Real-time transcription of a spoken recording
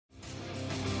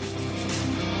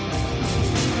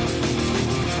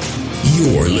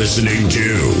You're listening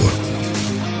to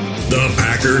the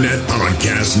Packernet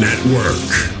Podcast Network.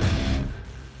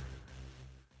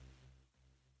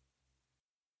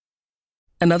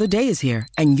 Another day is here,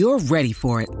 and you're ready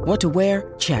for it. What to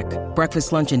wear? Check.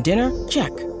 Breakfast, lunch, and dinner?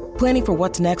 Check. Planning for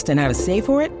what's next and how to save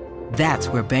for it? That's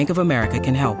where Bank of America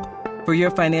can help. For your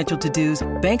financial to-dos,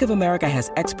 Bank of America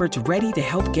has experts ready to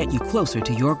help get you closer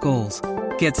to your goals.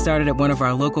 Get started at one of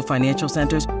our local financial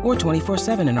centers or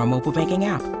 24/7 in our mobile banking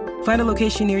app. Find a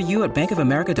location near you at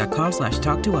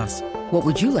bankofamerica.com/talktous. What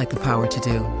would you like the power to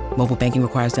do? Mobile banking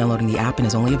requires downloading the app and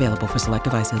is only available for select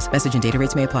devices. Message and data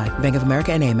rates may apply. Bank of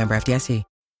America N.A., member FDIC.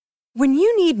 When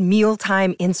you need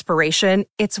mealtime inspiration,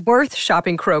 it's worth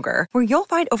shopping Kroger, where you'll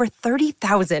find over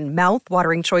 30,000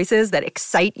 mouth-watering choices that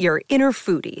excite your inner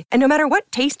foodie. And no matter what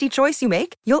tasty choice you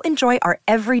make, you'll enjoy our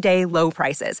everyday low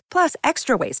prices, plus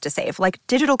extra ways to save, like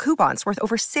digital coupons worth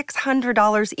over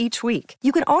 $600 each week.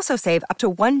 You can also save up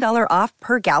to $1 off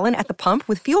per gallon at the pump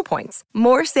with fuel points.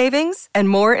 More savings and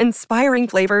more inspiring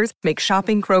flavors make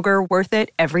shopping Kroger worth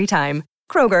it every time.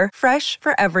 Kroger, fresh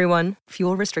for everyone.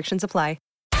 Fuel restrictions apply.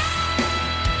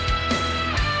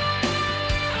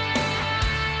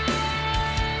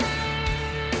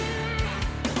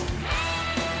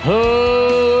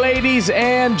 Ladies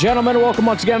and gentlemen, welcome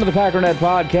once again to the Packernet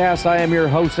Podcast. I am your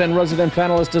host and resident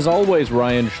panelist, as always,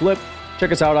 Ryan Schlip.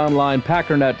 Check us out online,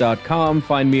 packernet.com.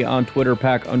 Find me on Twitter,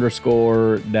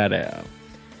 pack_data.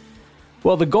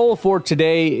 Well, the goal for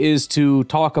today is to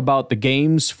talk about the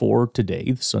games for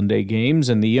today, the Sunday games,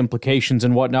 and the implications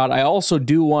and whatnot. I also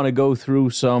do want to go through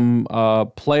some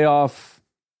playoff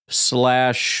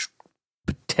 /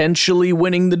 potentially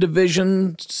winning the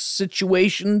division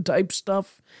situation type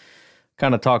stuff.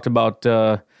 Kind of talked about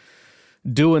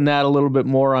doing that a little bit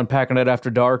more on Packernet After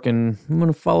Dark, and I'm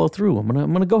going to follow through. I'm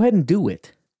going to go ahead and do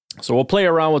it. So we'll play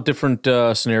around with different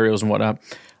scenarios and whatnot.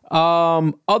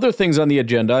 Other things on the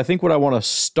agenda. I think what I want to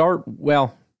start.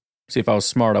 Well, see, if I was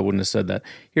smart, I wouldn't have said that.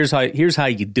 Here's how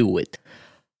you do it.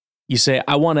 You say,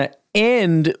 I want to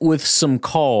end with some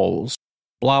calls.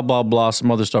 Blah blah blah.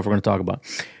 Some other stuff we're going to talk about.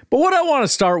 But what I want to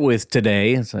start with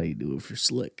today, that's how you do it if you're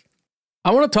slick. I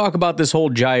want to talk about this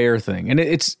whole Jaire thing. And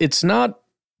it's not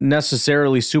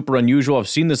necessarily super unusual. I've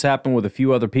seen this happen with a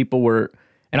few other people where,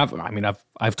 and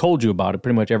I've told you about it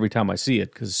pretty much every time I see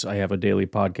it, because I have a daily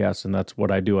podcast and that's what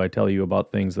I do. I tell you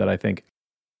about things that I think.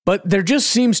 But there just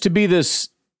seems to be this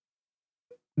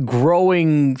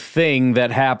growing thing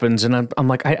that happens, and I'm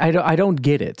like, I don't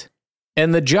get it.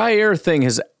 And the Jaire thing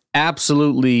has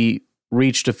absolutely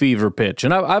reached a fever pitch.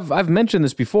 And I've mentioned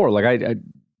this before. Like I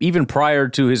even prior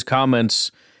to his comments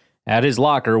at his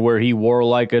locker where he wore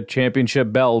like a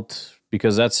championship belt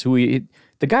because that's who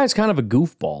the guy's kind of a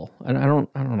goofball. And I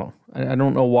don't know. I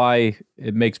don't know why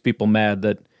it makes people mad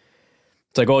that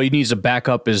it's like, oh, he needs to back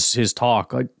up his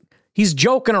talk. Like, he's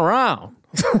joking around.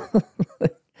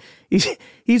 He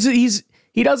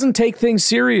doesn't take things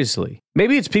seriously.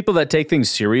 Maybe it's people that take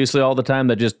things seriously all the time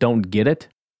that just don't get it.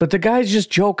 But the guy's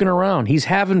just joking around. He's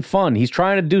having fun. He's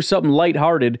trying to do something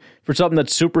lighthearted for something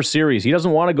that's super serious. He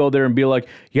doesn't want to go there and be like,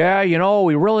 yeah,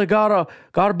 we really gotta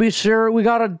be serious. We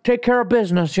gotta take care of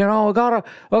business. We gotta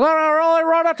really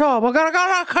run a top. We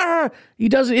gotta. He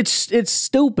doesn't. It's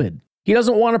stupid. He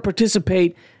doesn't want to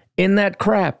participate in that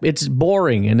crap. It's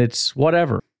boring and it's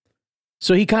whatever.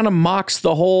 So he kind of mocks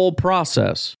the whole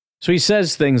process. So he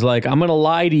says things like, I'm gonna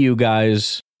lie to you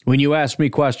guys when you ask me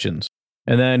questions.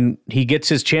 And then he gets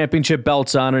his championship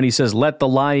belts on and he says, let the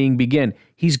lying begin.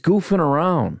 He's goofing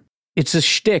around. It's a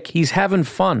shtick. He's having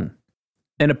fun.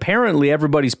 And apparently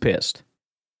everybody's pissed.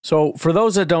 So for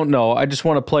those that don't know, I just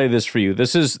want to play this for you.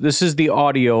 This is the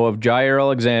audio of Jaire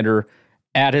Alexander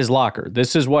at his locker.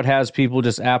 This is what has people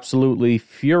just absolutely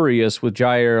furious with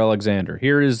Jaire Alexander.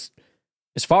 Here is,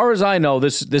 as far as I know,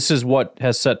 this is what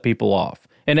has set people off.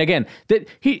 And again,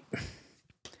 here's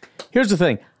the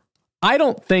thing. I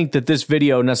don't think that this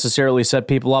video necessarily set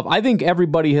people off. I think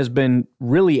everybody has been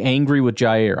really angry with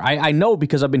Jaire. I know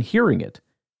because I've been hearing it.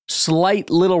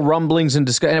 Slight little rumblings and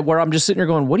discussion where I'm just sitting here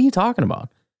going, what are you talking about?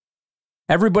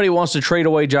 Everybody wants to trade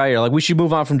away Jaire. Like, we should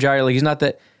move on from Jaire. Like, he's not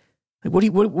that.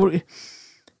 Like, what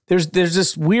There's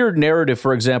this weird narrative,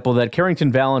 for example, that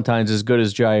Carrington Valentine's as good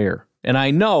as Jaire. And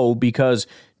I know because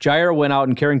Jaire went out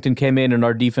and Carrington came in and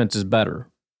our defense is better.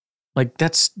 Like,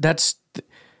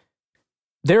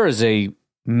 there is a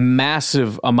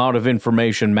massive amount of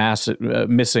information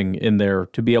missing in there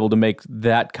to be able to make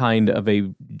that kind of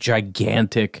a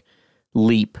gigantic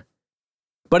leap.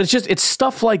 But it's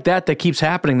stuff like that keeps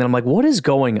happening that I'm like, what is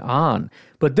going on?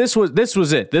 But this was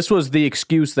it. This was the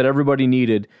excuse that everybody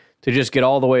needed to just get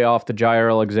all the way off the Jaire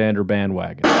Alexander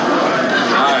bandwagon.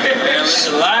 right, man. Let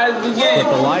the lies begin. Let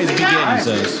the lies begin, he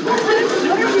says. What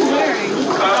are you wearing?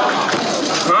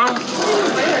 Huh?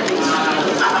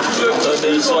 A little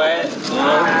bit of swag,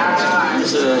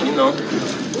 Just, a little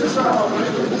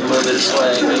bit of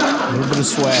swag, baby. A little bit of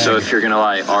swag. So if you're going to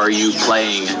lie, are you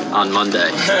playing on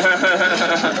Monday?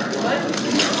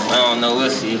 I don't know. We'll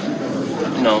see.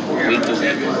 Week to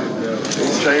week.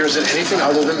 Jaire, is it anything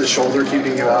other than the shoulder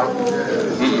keeping you out?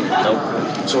 Nope.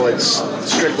 So it's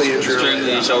strictly injury?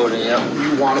 Strictly shoulder, yeah.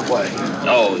 You want to play?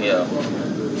 Oh, yeah.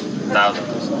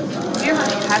 1,000%. Have you ever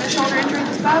had a shoulder injury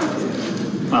this bad?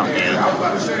 Oh, yeah.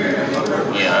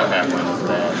 Yeah, I had one this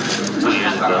bad 2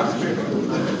 years ago.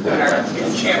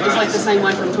 It's like the same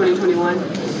one from 2021.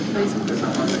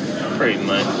 Pretty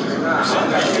much.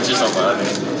 It's just a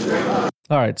lot.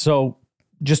 All right, so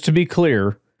just to be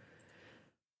clear,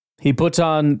 he puts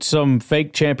on some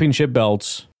fake championship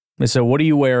belts. They said, "What are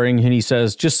you wearing?" And he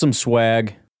says, "Just some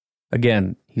swag."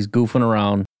 Again, he's goofing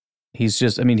around. He's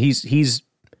just, I mean, he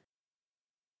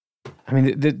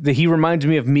reminds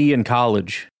me of me in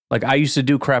college. Like, I used to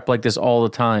do crap like this all the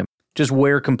time. Just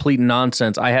wear complete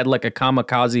nonsense. I had like a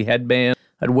kamikaze headband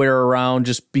I'd wear around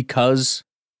just because.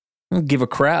 I don't give a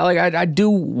crap. Like, I'd do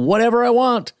whatever I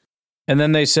want. And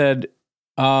then they said,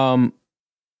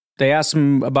 they asked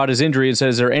him about his injury and said,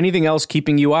 "Is there anything else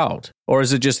keeping you out? Or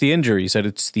is it just the injury?" He said,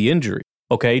 "It's the injury."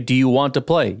 "Okay, do you want to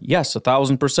play?" "Yes,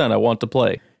 1,000% I want to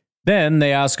play." Then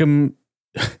they ask him,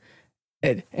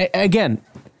 again,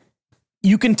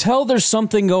 you can tell there's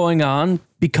something going on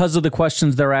because of the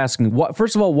questions they're asking.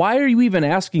 First of all, why are you even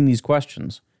asking these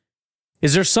questions?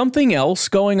 Is there something else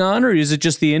going on, or is it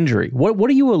just the injury? What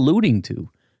are you alluding to?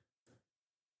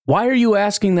 Why are you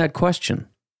asking that question?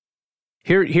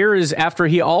 Here is, after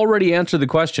he already answered the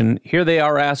question, here they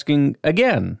are asking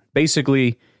again,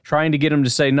 basically trying to get him to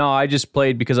say, "No, I just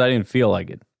played because I didn't feel like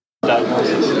it."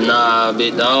 Nah,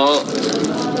 big dog.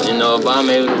 If I'm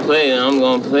able to play, then I'm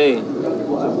going to play.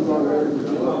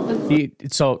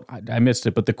 So I missed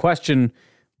it, but the question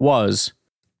was,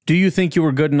 do you think you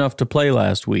were good enough to play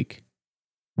last week?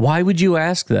 Why would you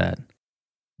ask that?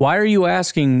 Why are you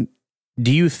asking,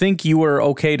 do you think you were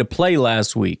okay to play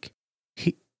last week?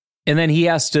 And then he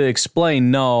has to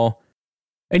explain no.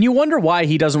 And you wonder why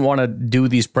he doesn't want to do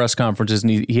these press conferences,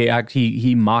 and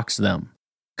he mocks them.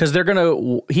 Because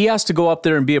he has to go up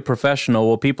there and be a professional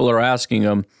while people are asking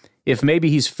him if maybe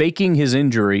he's faking his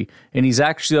injury and he's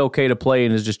actually okay to play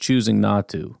and is just choosing not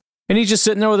to. And he's just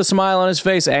sitting there with a smile on his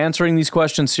face answering these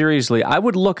questions seriously. I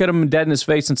would look at him dead in his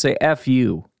face and say, "F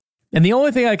you." And the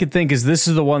only thing I could think is this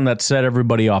is the one that set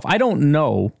everybody off. I don't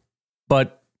know,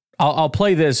 but I'll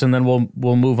play this and then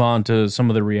we'll move on to some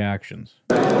of the reactions.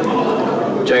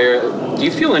 Jaire, do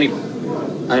you feel any...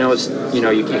 I know it's, you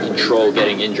can't control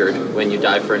getting injured when you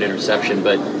dive for an interception,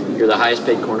 but you're the highest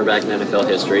paid cornerback in NFL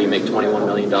history. You make $21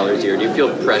 million a year. Do you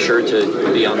feel pressure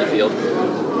to be on the field?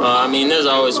 There's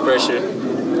always pressure.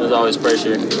 But, I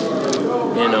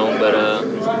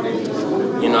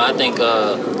think,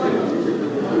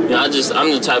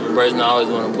 I'm the type of person I always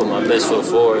want to put my best foot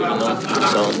forward,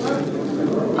 So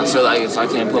I feel like if I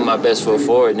can't put my best foot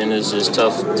forward, then it's just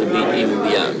tough to even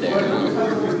be out there,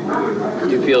 Do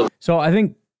you feel... So I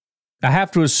think I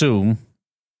have to assume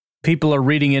people are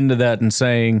reading into that and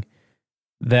saying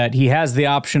that he has the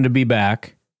option to be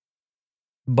back,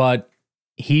 but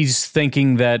he's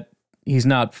thinking that he's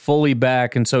not fully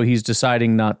back, and so he's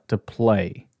deciding not to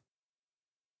play.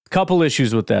 Couple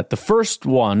issues with that. The first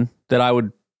one that I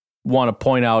would want to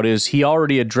point out is he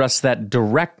already addressed that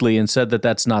directly and said that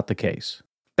that's not the case.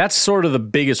 That's sort of the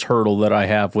biggest hurdle that I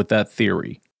have with that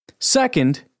theory.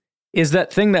 Second is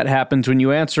that thing that happens when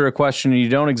you answer a question and you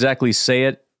don't exactly say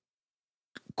it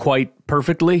quite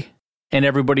perfectly, and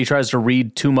everybody tries to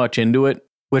read too much into it,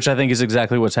 which I think is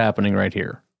exactly what's happening right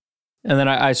here. And then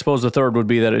I suppose the third would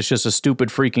be that it's just a stupid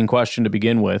freaking question to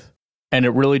begin with, and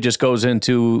it really just goes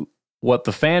into what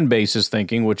the fan base is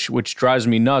thinking, which drives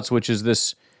me nuts, which is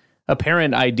this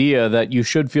apparent idea that you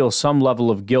should feel some level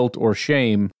of guilt or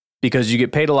shame because you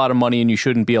get paid a lot of money and you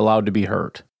shouldn't be allowed to be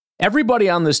hurt. Everybody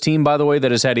on this team, by the way,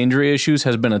 that has had injury issues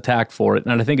has been attacked for it,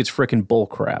 and I think it's freaking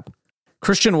bullcrap.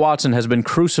 Christian Watson has been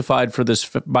crucified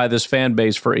by this fan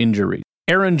base for injury.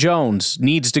 Aaron Jones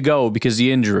needs to go because of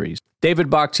the injuries. David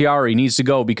Bakhtiari needs to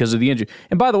go because of the injury.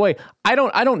 And by the way, I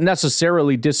don't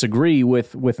necessarily disagree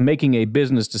with making a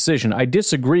business decision. I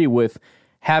disagree with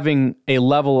having a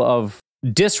level of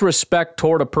disrespect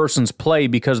toward a person's play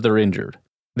because they're injured.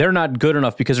 They're not good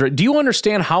enough because do you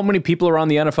understand how many people around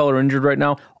the NFL are injured right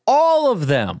now? All of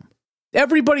them.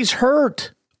 Everybody's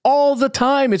hurt all the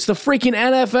time. It's the freaking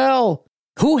NFL.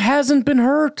 Who hasn't been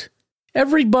hurt?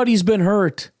 Everybody's been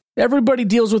hurt. Everybody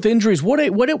deals with injuries. What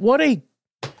a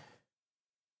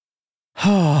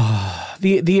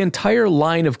the entire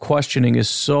line of questioning is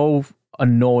so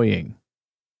annoying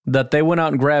that they went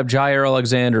out and grabbed Jaire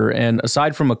Alexander, and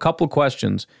aside from a couple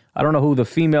questions, I don't know who the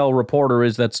female reporter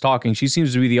is that's talking. She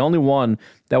seems to be the only one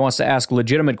that wants to ask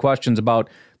legitimate questions about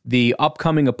the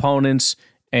upcoming opponents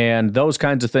and those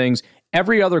kinds of things.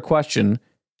 Every other question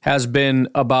has been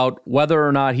about whether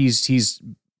or not he's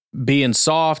being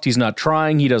soft, he's not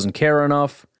trying, he doesn't care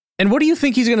enough. And what do you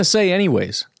think he's going to say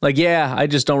anyways? Like, yeah, I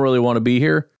just don't really want to be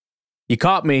here. You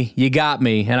caught me, you got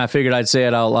me, and I figured I'd say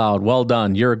it out loud. Well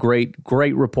done. You're a great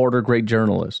reporter, great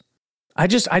journalist. I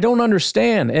don't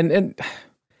understand. And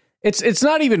it's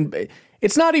not even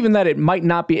that it might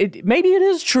not be. Maybe it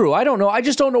is true. I don't know. I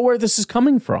just don't know where this is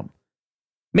coming from.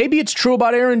 Maybe it's true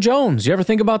about Aaron Jones. You ever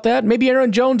think about that? Maybe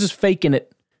Aaron Jones is faking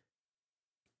it.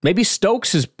 Maybe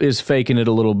Stokes is faking it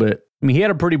a little bit. I mean, he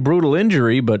had a pretty brutal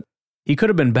injury, but he could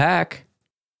have been back.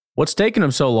 What's taking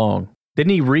him so long?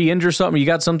 Didn't he re-injure something? You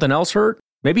got something else hurt?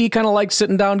 Maybe he kind of likes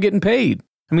sitting down getting paid.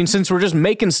 I mean, since we're just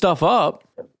making stuff up,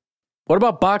 what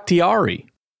about Bakhtiari?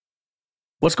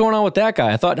 What's going on with that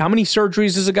guy? I thought, how many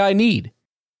surgeries does a guy need?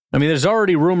 I mean, there's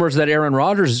already rumors that Aaron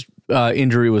Rodgers'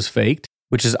 injury was faked,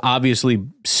 which is obviously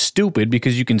stupid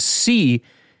because you can see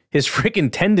his freaking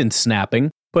tendon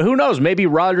snapping. But who knows? Maybe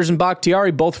Rodgers and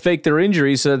Bakhtiari both fake their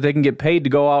injuries so that they can get paid to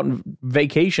go out on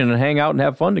vacation and hang out and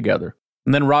have fun together.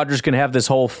 And then Rodgers can have this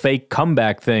whole fake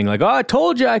comeback thing. Like, oh, I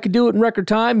told you I could do it in record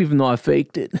time, even though I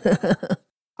faked it.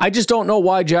 I just don't know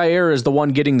why Jaire is the one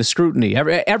getting the scrutiny.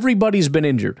 Everybody's been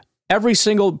injured. Every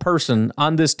single person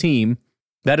on this team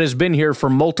that has been here for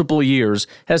multiple years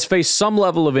has faced some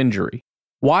level of injury.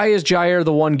 Why is Jaire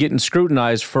the one getting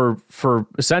scrutinized for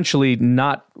essentially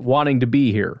not wanting to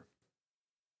be here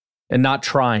and not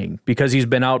trying because he's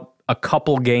been out a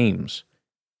couple games?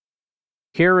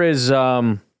 Here is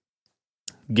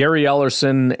Gary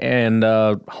Ellerson and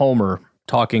Homer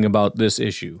talking about this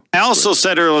issue. I also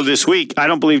said earlier this week, I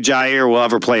don't believe Jaire will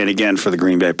ever play it again for the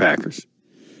Green Bay Packers.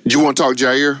 Do you want to talk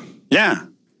Jaire? Yeah.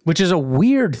 Which is a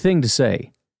weird thing to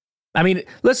say. I mean,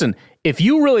 listen, if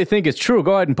you really think it's true,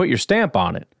 go ahead and put your stamp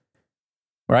on it.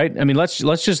 Right? I mean, let's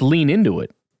just lean into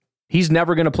it. He's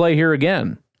never going to play here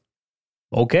again.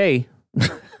 Okay.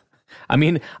 I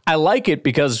mean, I like it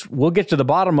because we'll get to the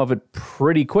bottom of it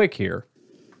pretty quick here.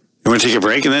 You want to take a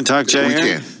break and then talk, Jaire? We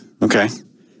can. Okay.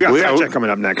 We got Fat Jack coming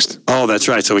up next. Oh, that's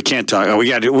right. So we can't talk. Oh, we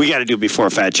got to do before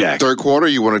Fat Jack. Third quarter,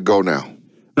 you want to go now?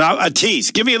 Now, a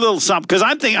tease. Give me a little something because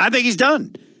I think he's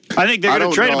done. I think they're going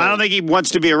to trade him. I don't think he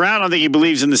wants to be around. I don't think he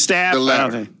believes in the staff. The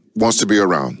latter. Wants to be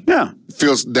around. Yeah.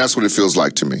 That's what it feels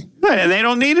like to me. Right, and they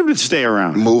don't need him to stay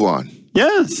around. Move on.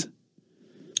 Yes.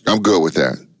 I'm good with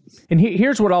that. And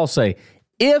here's what I'll say.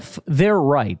 If they're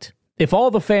right, if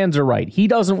all the fans are right, he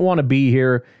doesn't want to be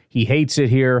here. He hates it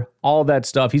here, all that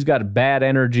stuff. He's got bad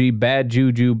energy, bad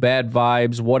juju, bad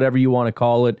vibes, whatever you want to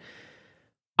call it.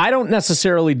 I don't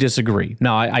necessarily disagree.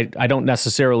 Now, I don't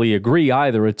necessarily agree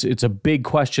either. It's a big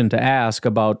question to ask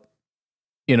about,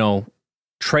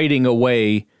 trading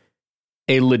away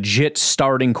a legit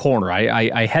starting corner.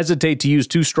 I hesitate to use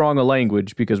too strong a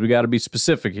language because we got to be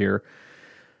specific here.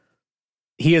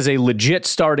 He is a legit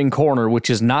starting corner,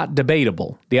 which is not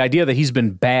debatable. The idea that he's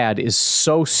been bad is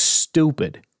so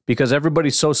stupid because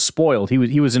everybody's so spoiled.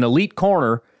 He was an elite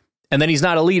corner, and then he's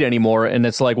not elite anymore, and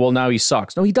it's like, well, now he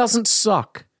sucks. No, he doesn't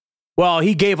suck. Well,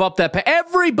 he gave up that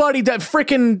everybody, that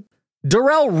freaking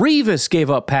Darrelle Revis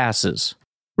gave up passes.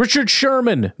 Richard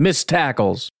Sherman missed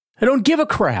tackles. I don't give a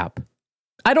crap.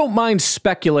 I don't mind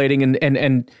speculating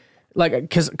and like,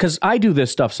 because I do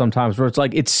this stuff sometimes where it's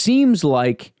like, it seems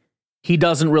like he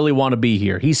doesn't really want to be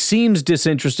here. He seems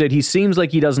disinterested. He seems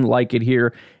like he doesn't like it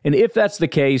here. And if that's the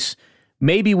case,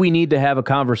 maybe we need to have a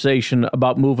conversation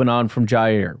about moving on from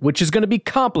Jaire, which is going to be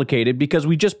complicated because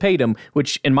we just paid him,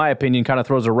 which in my opinion kind of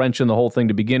throws a wrench in the whole thing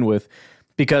to begin with,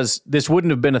 because this wouldn't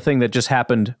have been a thing that just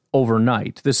happened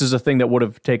overnight. This is a thing that would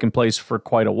have taken place for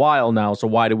quite a while now, so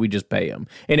why did we just pay him?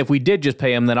 And if we did just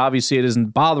pay him, then obviously it isn't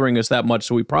bothering us that much,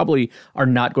 so we probably are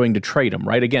not going to trade him,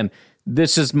 right? Again,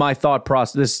 this is my thought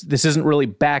process. This isn't really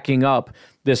backing up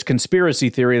this conspiracy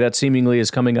theory that seemingly is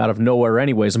coming out of nowhere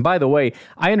anyways. And by the way,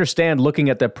 I understand looking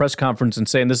at that press conference and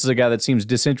saying this is a guy that seems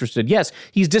disinterested. Yes,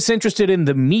 he's disinterested in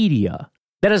the media.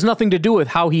 That has nothing to do with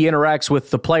how he interacts with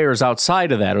the players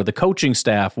outside of that or the coaching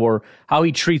staff or how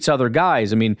he treats other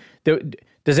guys. I mean,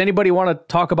 does anybody want to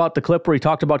talk about the clip where he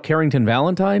talked about Carrington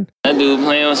Valentine? That dude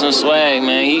playing with some swag,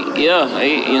 man. He's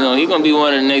going to be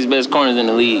one of the next best corners in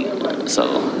the league.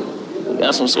 So, he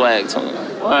got some swag to him.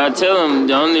 Well, I tell him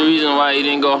the only reason why he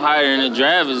didn't go higher in the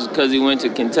draft is because he went to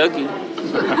Kentucky.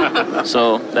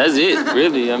 So that's it,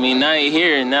 really. I mean, now you're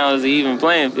here, and now it's an even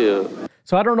playing field.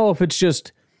 So I don't know if it's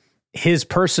just his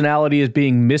personality is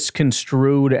being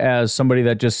misconstrued as somebody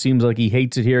that just seems like he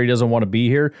hates it here, he doesn't want to be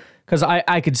here. Because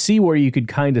I could see where you could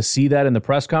kind of see that in the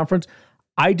press conference.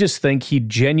 I just think he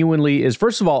genuinely is,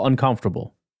 first of all,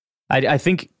 uncomfortable. I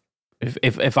think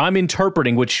if I'm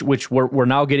interpreting, which we're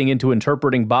now getting into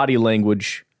interpreting body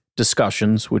language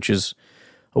discussions, which is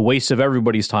a waste of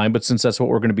everybody's time, but since that's what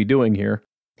we're going to be doing here,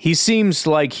 he seems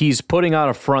like he's putting on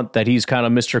a front that he's kind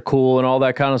of Mr. Cool and all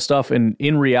that kind of stuff. And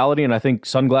in reality, and I think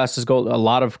sunglasses go, a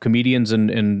lot of comedians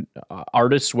and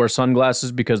artists wear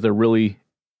sunglasses because they're really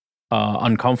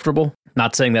uncomfortable.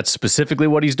 Not saying that's specifically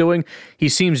what he's doing. He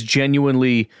seems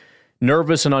genuinely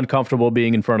nervous and uncomfortable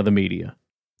being in front of the media.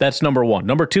 That's number one.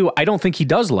 Number two, I don't think he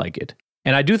does like it.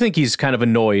 And I do think he's kind of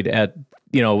annoyed at,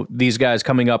 these guys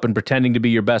coming up and pretending to be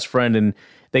your best friend, and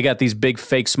they got these big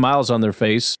fake smiles on their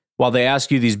face while they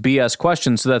ask you these BS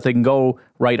questions so that they can go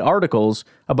write articles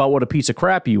about what a piece of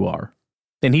crap you are.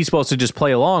 And he's supposed to just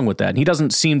play along with that. And he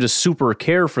doesn't seem to super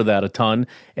care for that a ton.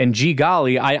 And gee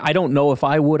golly, I don't know if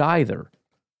I would either.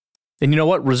 And you know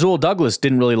what? Rasul Douglas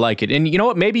didn't really like it. And you know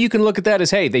what? Maybe you can look at that as,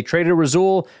 hey, they traded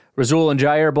Rasul. Rasul and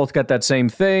Jaire both got that same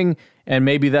thing. And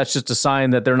maybe that's just a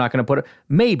sign that they're not going to put it.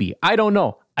 Maybe. I don't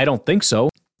know. I don't think so.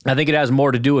 I think it has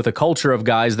more to do with a culture of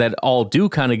guys that all do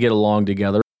kind of get along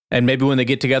together. And maybe when they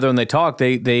get together and they talk,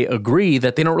 they agree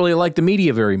that they don't really like the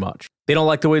media very much. They don't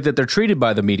like the way that they're treated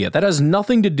by the media. That has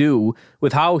nothing to do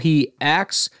with how he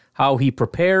acts, how he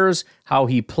prepares, how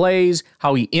he plays,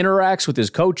 how he interacts with his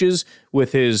coaches,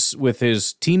 with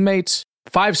his teammates.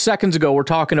 5 seconds ago, we're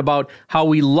talking about how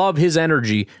we love his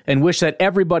energy and wish that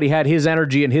everybody had his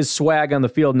energy and his swag on the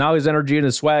field. Now his energy and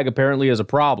his swag apparently is a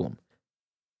problem.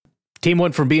 Team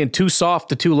went from being too soft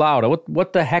to too loud.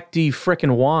 What the heck do you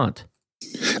frickin' want?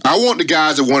 I want the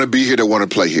guys that want to be here, that want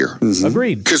to play here. Mm-hmm.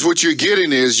 Agreed. Because what you're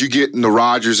getting is you're getting the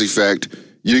Rodgers effect,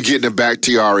 you're getting the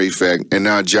Bakhtiari effect, and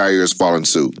now Jaire is following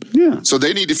suit. Yeah. So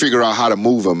they need to figure out how to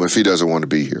move him if he doesn't want to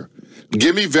be here.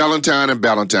 Give me Valentine and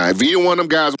Ballantyne. If either one of them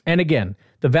guys... And again,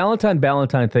 the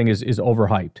Valentine thing is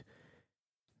overhyped.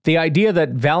 The idea that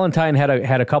Valentine had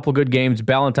a couple good games,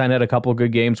 Ballantyne had a couple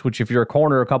good games, which if you're a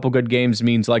corner, a couple good games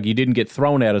means like you didn't get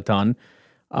thrown at a ton.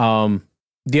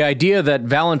 The idea that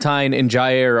Valentine and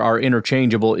Jaire are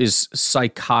interchangeable is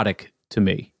psychotic to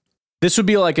me. This would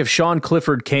be like if Sean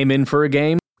Clifford came in for a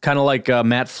game, kind of like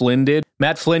Matt Flynn did.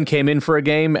 Matt Flynn came in for a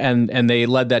game and they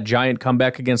led that giant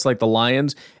comeback against like the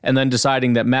Lions, and then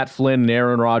deciding that Matt Flynn and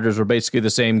Aaron Rodgers are basically the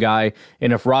same guy.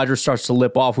 And if Rodgers starts to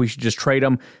lip off, we should just trade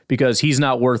him because he's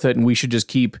not worth it and we should just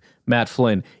keep Matt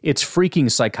Flynn. It's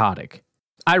freaking psychotic.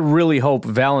 I really hope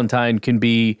Valentine can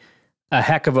be a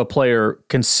heck of a player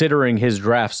considering his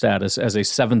draft status as a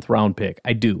 7th round pick.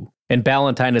 I do. And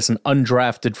Ballantyne is an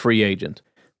undrafted free agent.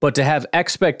 But to have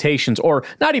expectations, or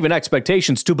not even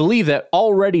expectations, to believe that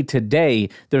already today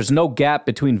there's no gap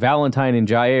between Valentine and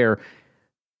Jaire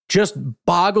just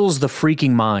boggles the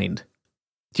freaking mind.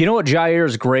 Do you know what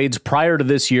Jaire's grades prior to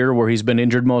this year, where he's been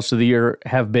injured most of the year,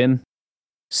 have been?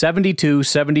 72,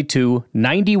 72,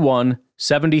 91,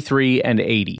 73, and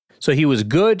 80. So he was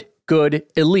good,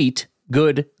 elite,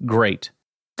 good, great.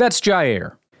 That's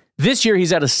Jaire. This year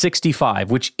he's at a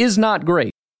 65, which is not great.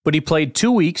 But he played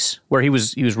 2 weeks where he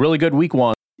was really good week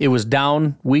 1. It was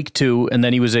down week 2, and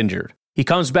then he was injured. He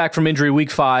comes back from injury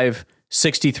week 5,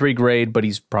 63 grade, but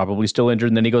he's probably still injured,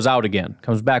 and then he goes out again.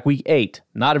 Comes back week 8,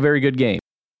 not a very good game.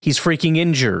 He's freaking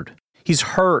injured. He's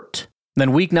hurt. And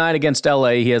then week 9 against LA,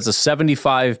 he has a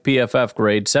 75 PFF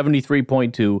grade,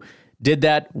 73.2. Did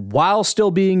that while still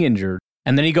being injured.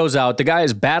 And then he goes out. The guy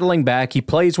is battling back. He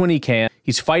plays when he can.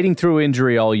 He's fighting through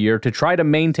injury all year to try to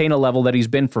maintain a level that he's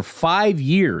been for 5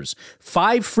 years.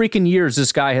 5 freaking years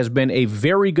this guy has been a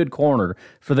very good corner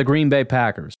for the Green Bay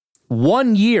Packers.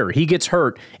 1 year he gets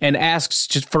hurt and asks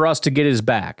just for us to get his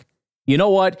back. You know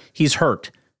what? He's hurt.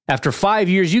 After 5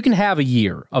 years, you can have a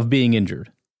year of being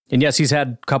injured. And yes, he's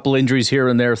had a couple injuries here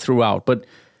and there throughout. But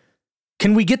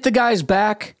can we get the guys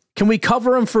back? Can we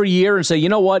cover him for a year and say, you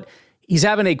know what? He's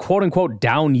having a quote-unquote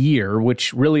down year,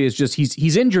 which really is just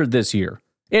he's injured this year.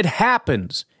 It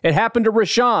happens. It happened to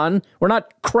Rashawn. We're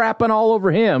not crapping all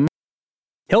over him.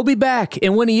 He'll be back,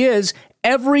 and when he is,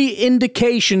 every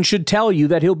indication should tell you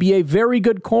that he'll be a very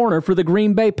good corner for the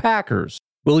Green Bay Packers.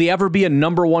 Will he ever be a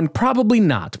number one? Probably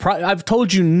not. I've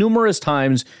told you numerous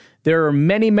times there are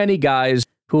many, many guys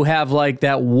who have like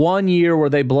that 1 year where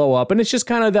they blow up, and it's just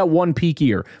kind of that one peak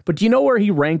year. But do you know where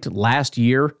he ranked last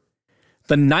year?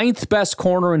 The 9th best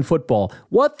corner in football.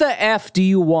 What the F do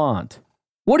you want?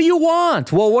 What do you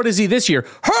want? Well, what is he this year?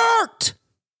 Hurt!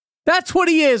 That's what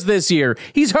he is this year.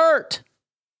 He's hurt.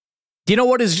 You know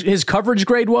what his coverage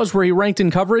grade was, where he ranked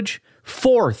in coverage?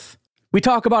 4th. We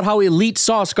talk about how elite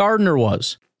Sauce Gardner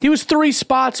was. He was 3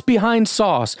 spots behind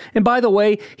Sauce. And by the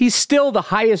way, he's still the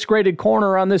highest graded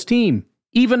corner on this team.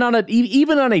 Even on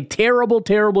a terrible,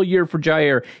 terrible year for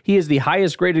Jaire, he is the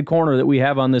highest graded corner that we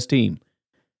have on this team.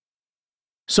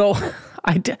 So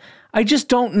I just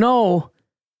don't know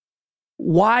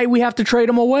why we have to trade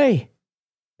him away.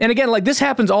 And again, like, this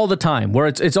happens all the time, where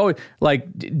it's always like,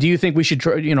 do you think we should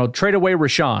trade away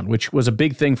Rashawn, which was a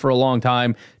big thing for a long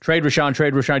time? Trade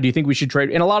Rashawn. Do you think we should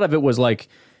trade? And a lot of it was like,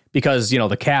 because,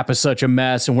 the cap is such a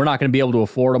mess and we're not going to be able to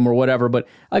afford them or whatever. But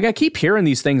like, I keep hearing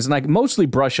these things and I mostly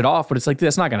brush it off, but it's like,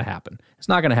 that's not going to happen. It's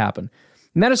not going to hahappen.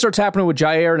 And then it starts happening with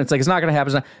Jaire, and it's like, it's not going to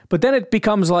happen. But then it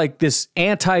becomes like this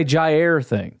anti-Jaire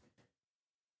thing.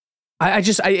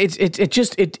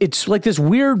 It's like this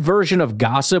weird version of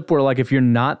gossip where, like, if you're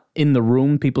not in the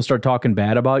room, people start talking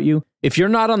bad about you. If you're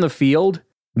not on the field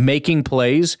making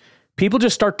plays, people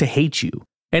just start to hate you.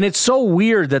 And it's so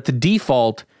weird that the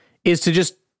default is to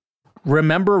just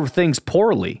remember things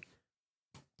poorly.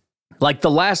 Like,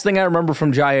 the last thing I remember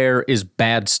from Jaire is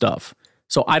bad stuff.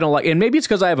 So I don't like, and maybe it's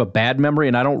because I have a bad memory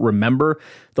and I don't remember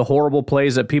the horrible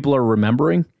plays that people are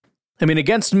remembering. I mean,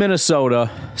 against Minnesota,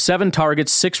 7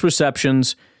 targets, 6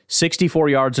 receptions, 64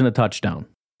 yards and a touchdown.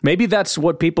 Maybe that's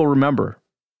what people remember.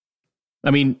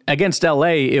 I mean, against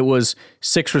LA, it was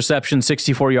 6 receptions,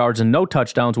 64 yards, and no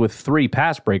touchdowns with 3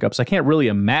 pass breakups. I can't really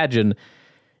imagine,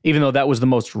 even though that was the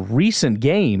most recent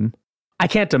game, I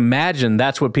can't imagine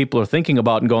that's what people are thinking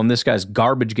about and going, this guy's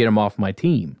garbage, get him off my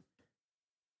team.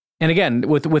 And again,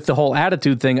 with the whole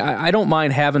attitude thing, I don't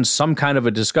mind having some kind of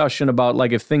a discussion about,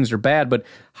 like, if things are bad, but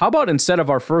how about instead of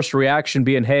our first reaction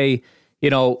being, hey,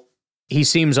 he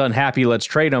seems unhappy, let's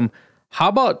trade him. How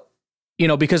about,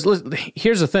 because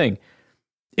here's the thing.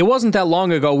 It wasn't that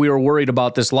long ago we were worried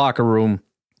about this locker room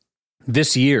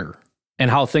this year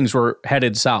and how things were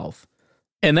headed south.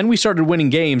 And then we started winning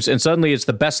games, and suddenly it's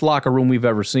the best locker room we've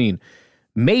ever seen.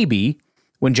 Maybe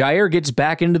when Jaire gets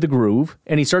back into the groove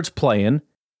and he starts playing,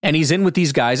 and he's in with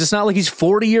these guys, it's not like he's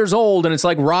 40 years old and it's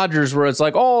like Rodgers where it's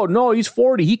like, oh, no, he's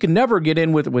 40. He can never get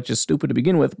in with it, which is stupid to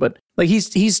begin with. But like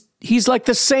he's like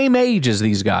the same age as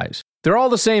these guys. They're all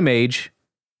the same age.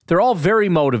 They're all very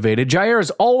motivated. Jaire has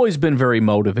always been very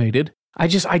motivated. I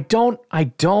don't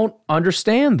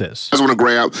understand this. I just want to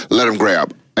grab, let him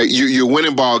grab. You're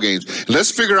winning ball games. Let's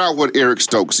figure out what Eric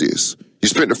Stokes is. You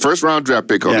spent the first round draft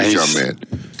pick on this young man.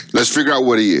 Let's figure out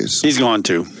what he is. He's going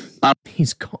to.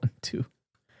 He's going to.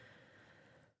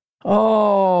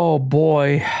 Oh,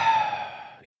 boy.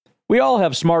 We all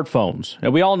have smartphones,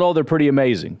 and we all know they're pretty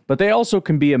amazing, but they also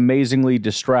can be amazingly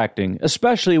distracting,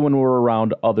 especially when we're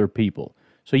around other people.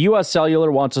 So US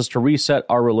Cellular wants us to reset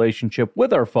our relationship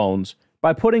with our phones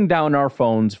by putting down our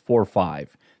phones for $5.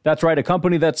 That's right, a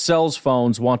company that sells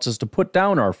phones wants us to put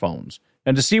down our phones.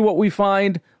 And to see what we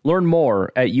find, learn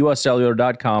more at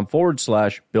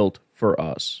uscellular.com/built for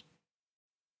us.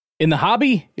 In the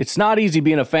hobby, it's not easy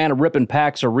being a fan of ripping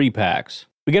packs or repacks.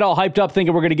 We get all hyped up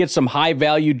thinking we're going to get some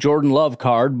high-value Jordan Love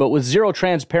card, but with zero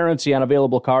transparency on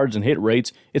available cards and hit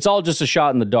rates, it's all just a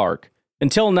shot in the dark.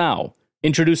 Until now,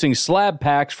 introducing slab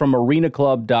packs from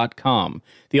arenaclub.com,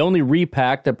 the only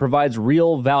repack that provides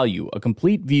real value, a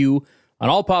complete view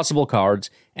on all possible cards,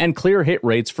 and clear hit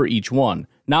rates for each one.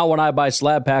 Now when I buy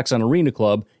slab packs on Arena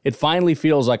Club, it finally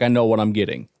feels like I know what I'm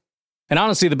getting. And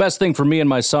honestly, the best thing for me and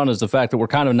my son is the fact that we're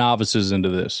kind of novices into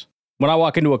this. When I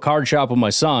walk into a card shop with my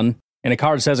son, and a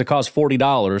card says it costs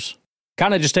 $40,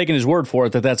 kind of just taking his word for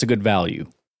it that that's a good value.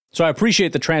 So I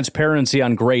appreciate the transparency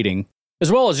on grading,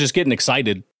 as well as just getting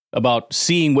excited about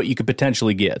seeing what you could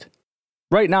potentially get.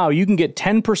 Right now, you can get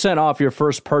 10% off your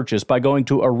first purchase by going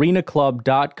to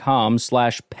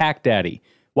arenaclub.com/packdaddy.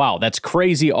 Wow, that's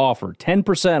crazy offer.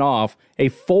 10% off a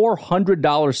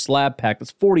 $400 slab pack.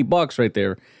 That's $40 right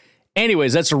there.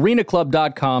 Anyways, that's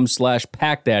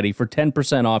arenaclub.com/packdaddy for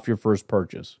 10% off your first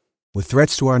purchase. With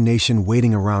threats to our nation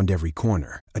waiting around every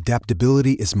corner,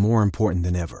 adaptability is more important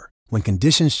than ever. When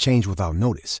conditions change without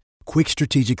notice, quick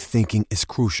strategic thinking is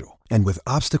crucial. And with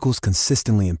obstacles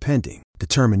consistently impending,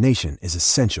 determination is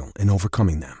essential in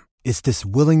overcoming them. It's this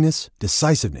willingness,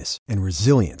 decisiveness, and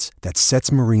resilience that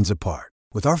sets Marines apart.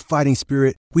 With our fighting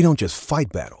spirit, we don't just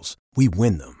fight battles, we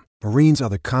win them. Marines are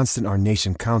the constant our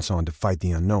nation counts on to fight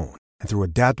the unknown. And through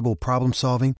adaptable problem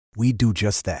solving, we do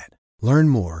just that. Learn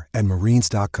more at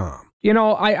Marines.com. You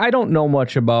know, I don't know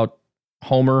much about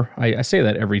Homer. I say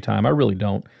that every time. I really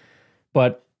don't.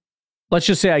 But let's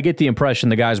just say I get the impression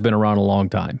the guy's been around a long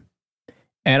time.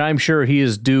 And I'm sure he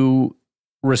is due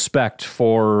respect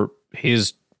for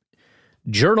his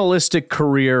journalistic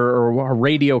career or a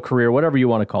radio career, whatever you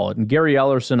want to call it. And Gary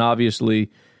Ellerson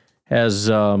obviously has,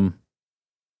 a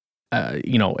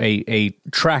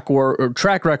track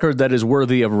record that is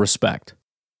worthy of respect,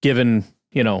 given,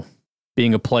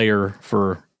 being a player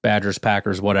for Badgers,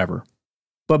 Packers, whatever.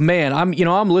 But man,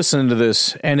 I'm listening to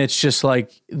this and it's just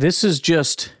like, this is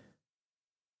just,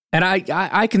 and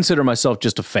I consider myself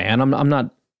just a fan. I'm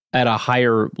not at a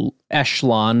higher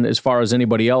echelon as far as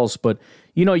anybody else, but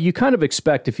you kind of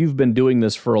expect if you've been doing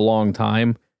this for a long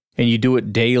time and you do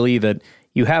it daily that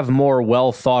you have more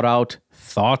well thought out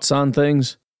thoughts on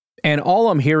things. And all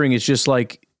I'm hearing is just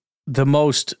like the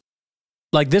most,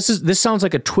 like this sounds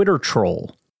like a Twitter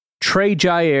troll. Trey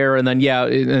Jaire, and then,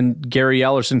 and Gary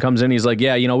Ellerson comes in. He's like,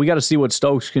 we got to see what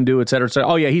Stokes can do, et cetera, et cetera.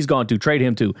 Oh, yeah, he's gone too. Trade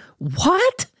him too.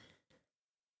 What?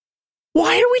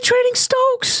 Why are we trading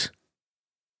Stokes?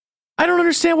 I don't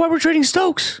understand why we're trading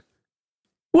Stokes.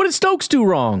 What did Stokes do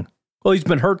wrong? Well, he's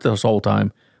been hurt this whole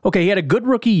time. Okay, he had a good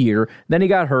rookie year, then he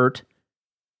got hurt,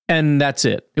 and that's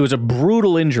it. It was a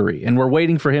brutal injury, and we're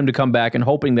waiting for him to come back and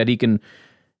hoping that he can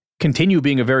continue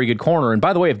being a very good corner. And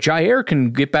by the way, if Jaire can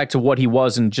get back to what he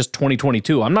was in just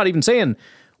 2022, I'm not even saying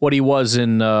what he was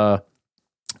in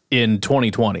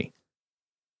 2020.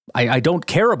 I don't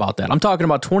care about that. I'm talking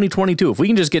about 2022. If we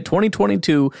can just get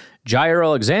 2022 Jaire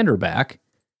Alexander back,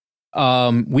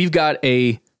 we've got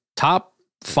a top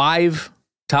 5,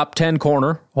 top 10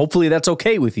 corner. Hopefully that's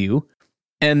okay with you.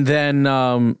 And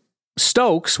then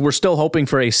Stokes, we're still hoping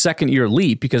for a second-year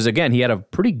leap because, again, he had a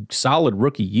pretty solid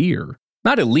rookie year.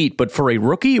 Not elite, but for a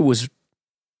rookie, it was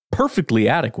perfectly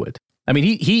adequate. I mean,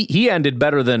 he ended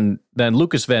better than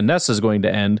Lucas Van Ness is going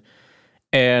to end,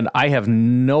 and I have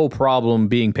no problem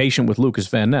being patient with Lucas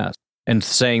Van Ness and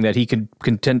saying that he can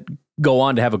go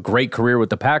on to have a great career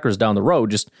with the Packers down the road,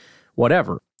 just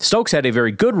whatever. Stokes had a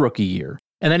very good rookie year,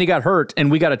 and then he got hurt, and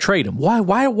we got to trade him. Why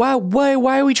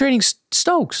are we trading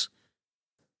Stokes?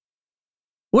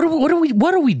 What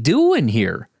are we doing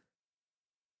here?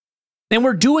 And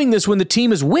we're doing this when the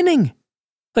team is winning.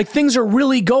 Like, things are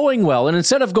really going well. And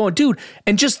instead of going, dude,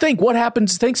 and just think what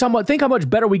happens, think how much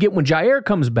better we get when Jaire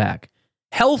comes back.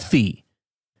 Healthy.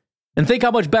 And think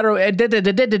how much better,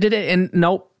 and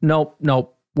nope.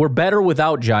 We're better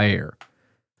without Jaire.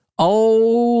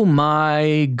 Oh,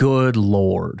 my good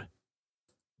Lord.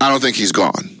 I don't think he's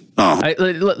gone. Oh.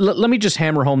 Let me just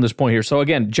hammer home this point here. So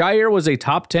again, Jaire was a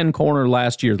top 10 corner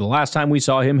last year. The last time we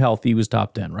saw him healthy, he was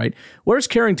top 10, right? Where's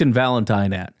Carrington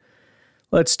Valentine at?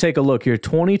 Let's take a look here.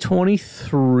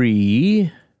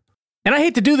 2023. And I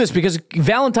hate to do this because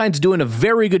Valentine's doing a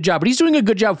very good job, but he's doing a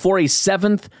good job for a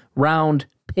 7th round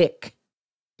pick.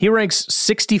 He ranks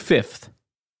 65th.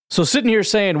 So sitting here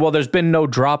saying, well, there's been no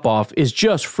drop off is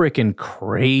just freaking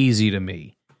crazy to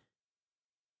me.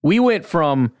 We went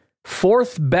from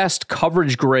 4th best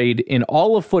coverage grade in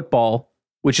all of football,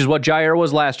 which is what Jaire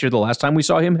was last year, the last time we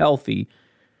saw him healthy,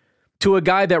 to a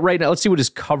guy that right now, let's see what his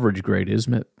coverage grade is.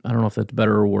 I don't know if that's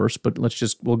better or worse, but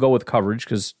we'll go with coverage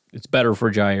because it's better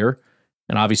for Jaire.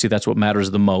 And obviously that's what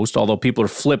matters the most, although people are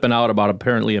flipping out about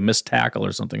apparently a missed tackle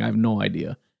or something. I have no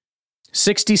idea.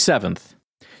 67th.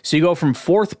 So you go from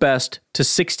 4th best to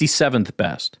 67th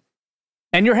best.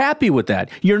 And you're happy with that.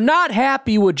 You're not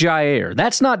happy with Jaire.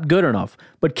 That's not good enough.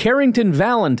 But Carrington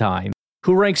Valentine,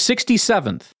 who ranks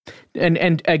 67th,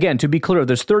 and again, to be clear,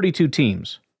 there's 32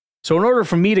 teams. So in order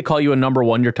for me to call you a number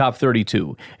 1, you're top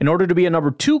 32. In order to be a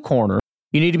number 2 corner,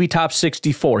 you need to be top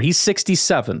 64. He's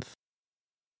 67th.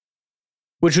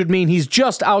 Which would mean he's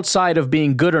just outside of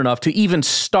being good enough to even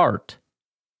start.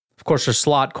 Of course, there's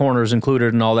slot corners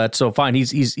included and all that, so fine.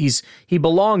 He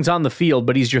belongs on the field,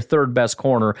 but he's your 3rd best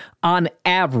corner on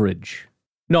average.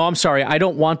 No, I'm sorry. I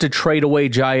don't want to trade away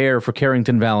Jaire for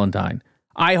Carrington Valentine.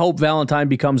 I hope Valentine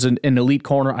becomes an elite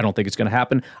corner. I don't think it's going to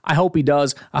happen. I hope he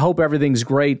does. I hope everything's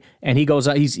great, and he goes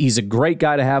out. He's a great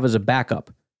guy to have as a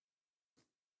backup.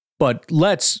 But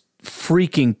let's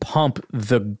freaking pump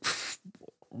the...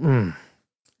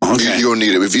 Okay. You don't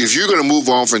need it. If you're going to move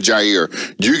on from Jaire,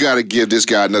 you got to give this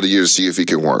guy another year to see if he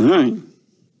can work. Right.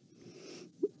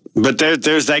 But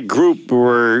there's that group,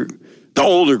 or the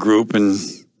older group, and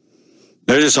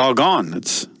they're just all gone.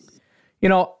 It's,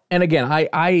 and again,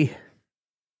 I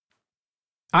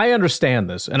understand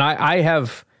this, and I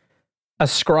have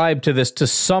ascribed to this to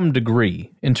some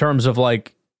degree in terms of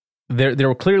like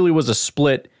there clearly was a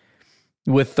split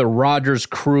with the Rodgers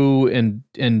crew and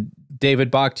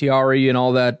David Bakhtiari and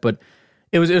all that, but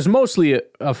it was mostly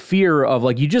a fear of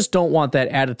like, you just don't want that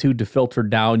attitude to filter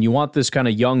down. You want this kind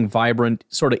of young, vibrant,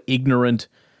 sort of ignorant,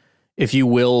 if you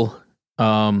will,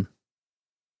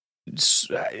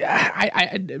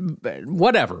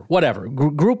 whatever.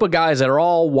 Group of guys that are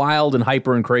all wild and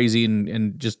hyper and crazy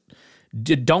and just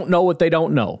don't know what they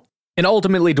don't know. And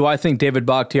ultimately, do I think David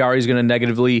Bakhtiari is going to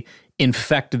negatively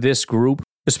infect this group,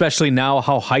 especially now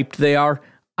how hyped they are?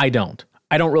 I don't.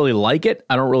 I don't really like it.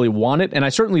 I don't really want it. And I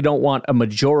certainly don't want a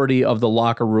majority of the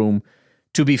locker room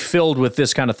to be filled with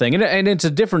this kind of thing. And it's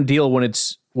a different deal when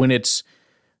it's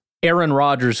Aaron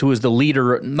Rodgers, who is the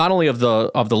leader, not only of the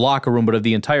locker room, but of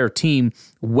the entire team,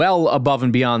 well above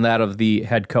and beyond that of the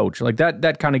head coach. Like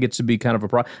that kind of gets to be kind of a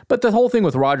problem. But the whole thing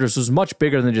with Rodgers was much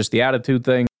bigger than just the attitude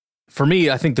thing. For me,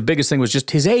 I think the biggest thing was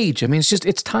just his age. I mean,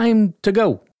 it's time to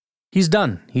go. He's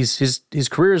done. His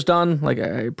career's done. Like,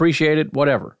 I appreciate it,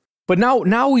 whatever. But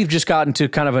now we've just gotten to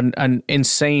kind of an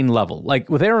insane level. Like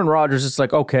with Aaron Rodgers, it's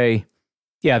like, okay,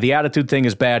 yeah, the attitude thing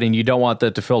is bad and you don't want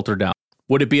that to filter down.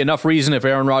 Would it be enough reason if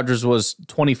Aaron Rodgers was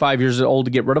 25 years old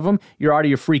to get rid of him? You're out of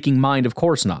your freaking mind. Of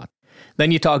course not.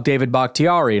 Then you talk David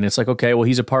Bakhtiari, and it's like, okay, well,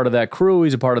 he's a part of that crew.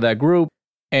 He's a part of that group.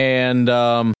 And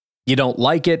you don't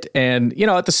like it. And, you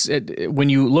know, when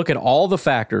you look at all the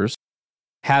factors,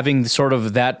 having sort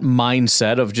of that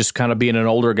mindset of just kind of being an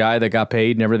older guy that got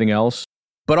paid and everything else,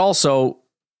 but also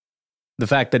the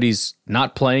fact that he's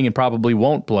not playing and probably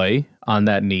won't play on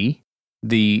that knee,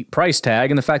 the price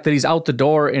tag, and the fact that he's out the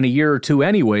door in a year or two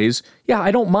anyways, yeah,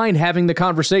 I don't mind having the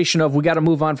conversation of we got to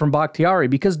move on from Bakhtiari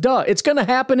because, it's going to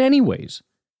happen anyways.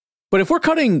 But if we're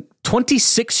cutting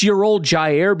 26-year-old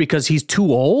Jaire because he's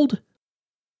too old,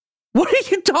 what are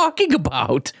you talking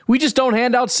about? We just don't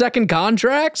hand out second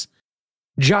contracts?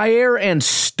 Jaire and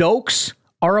Stokes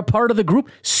are a part of the group.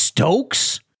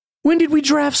 Stokes? When did we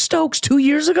draft Stokes? 2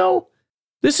 years ago?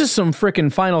 This is some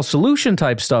frickin' final solution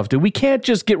type stuff, dude. We can't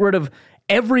just get rid of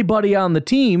everybody on the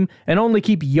team and only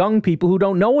keep young people who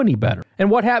don't know any better. And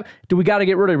what happened? Do we got to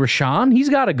get rid of Rashawn? He's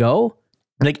got to go.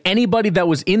 Like anybody that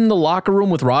was in the locker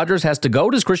room with Rodgers has to go.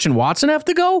 Does Christian Watson have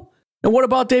to go? And what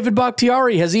about David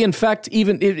Bakhtiari? Has he infected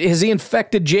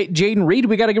Jaden Reed?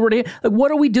 We got to get rid of him. Like,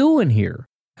 what are we doing here?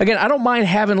 Again, I don't mind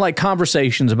having like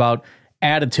conversations about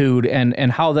attitude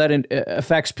and how that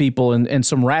affects people and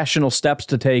some rational steps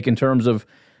to take in terms of,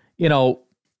 can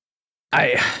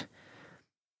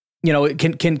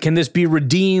this be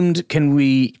redeemed? Can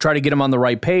we try to get him on the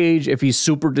right page? If he's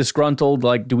super disgruntled,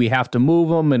 like, do we have to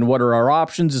move him? And what are our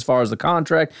options as far as the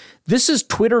contract? This is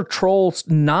Twitter troll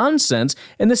nonsense.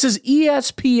 And this is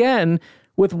ESPN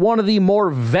with one of the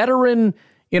more veteran,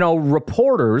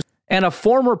 reporters and a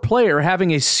former player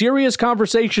having a serious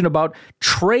conversation about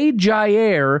trade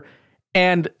Jaire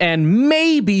and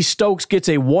maybe Stokes gets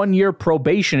a 1-year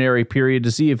probationary period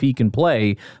to see if he can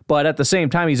play. But at the same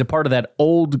time, he's a part of that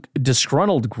old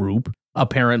disgruntled group,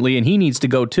 apparently, and he needs to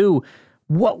go too.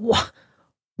 What?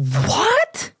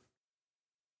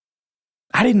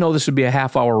 I didn't know this would be a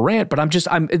half-hour rant, but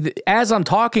as I'm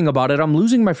talking about it, I'm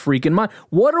losing my freaking mind.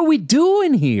 What are we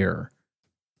doing here?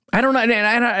 I don't know.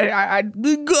 I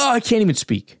can't even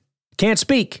speak. Can't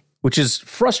speak, which is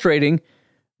frustrating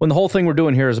when the whole thing we're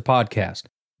doing here is a podcast.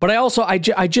 But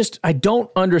I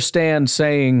don't understand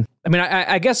saying,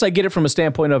 I guess I get it from a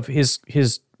standpoint of his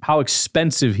how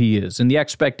expensive he is and the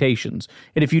expectations.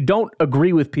 And if you don't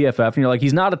agree with PFF and you're like,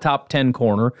 he's not a top 10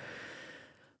 corner,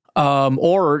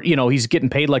 or, he's getting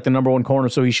paid like the number one corner,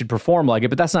 so he should perform like it.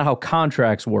 But that's not how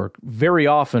contracts work. Very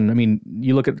often,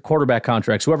 you look at quarterback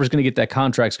contracts, whoever's going to get that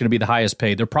contract is going to be the highest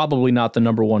paid. They're probably not the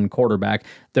number one quarterback.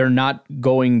 They're not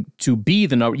going to be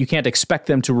the number. You can't expect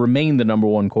them to remain the number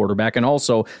one quarterback. And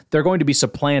also, they're going to be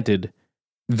supplanted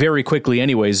very quickly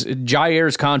anyways.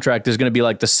 Jaire's contract is going to be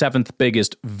like the 7th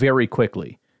biggest very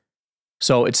quickly.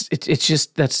 So it's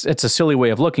a silly way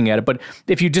of looking at it. But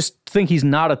if you just think he's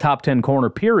not a top 10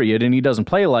 corner, period, and he doesn't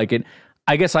play like it,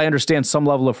 I guess I understand some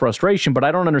level of frustration, but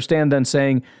I don't understand then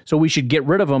saying, so we should get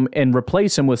rid of him and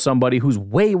replace him with somebody who's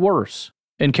way worse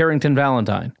in Carrington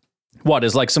Valentine. What,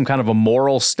 is like some kind of a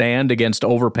moral stand against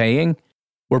overpaying?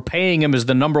 We're paying him as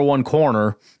the number one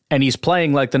corner, and he's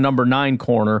playing like the number 9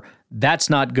 corner. That's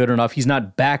not good enough. He's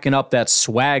not backing up that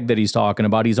swag that he's talking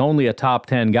about. He's only a top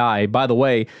 10 guy. By the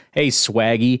way, hey,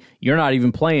 swaggy, you're not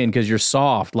even playing because you're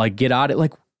soft. Like, get out of it.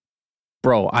 Like,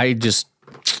 bro, I don't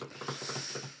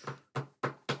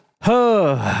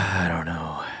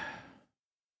know.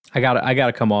 I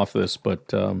gotta come off this,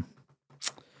 but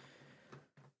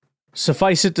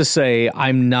suffice it to say,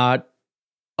 I'm not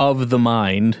of the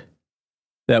mind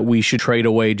that we should trade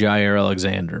away Jaire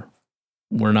Alexander.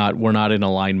 We're not in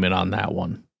alignment on that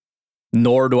one.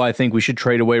 Nor do I think we should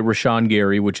trade away Rashawn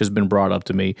Gary, which has been brought up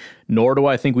to me. Nor do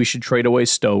I think we should trade away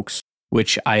Stokes,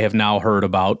 which I have now heard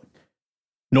about.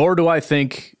 Nor do I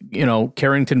think,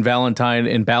 Carrington Valentine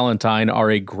and Ballantyne are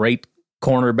a great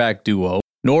cornerback duo.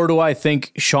 Nor do I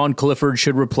think Sean Clifford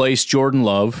should replace Jordan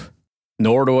Love.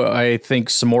 Nor do I think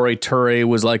Samori Toure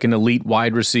was like an elite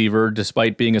wide receiver,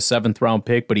 despite being a 7th-round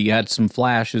pick, but he had some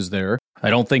flashes there. I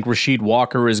don't think Rasheed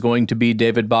Walker is going to be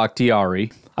David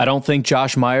Bakhtiari. I don't think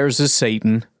Josh Myers is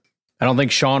Satan. I don't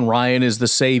think Sean Ryan is the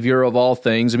savior of all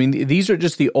things. I mean, these are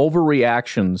just the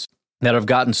overreactions that have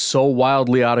gotten so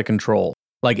wildly out of control.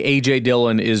 Like A.J.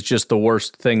 Dillon is just the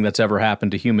worst thing that's ever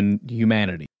happened to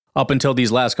humanity. Up until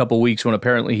these last couple weeks when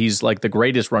apparently he's like the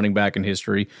greatest running back in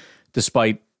history,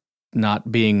 despite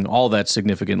not being all that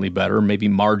significantly better, maybe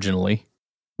marginally.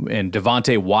 And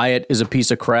Devontae Wyatt is a piece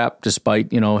of crap,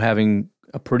 despite, having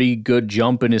a pretty good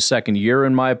jump in his second year,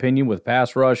 in my opinion, with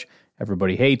pass rush.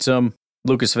 Everybody hates him.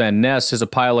 Lucas Van Ness is a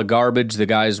pile of garbage. The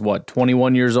guy's,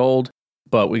 21 years old?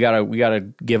 But we gotta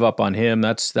give up on him.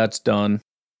 That's done.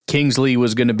 Kingsley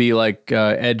was going to be like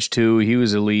Edge 2. He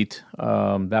was elite.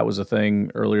 That was a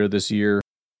thing earlier this year.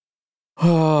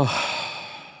 I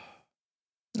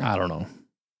don't know.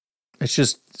 It's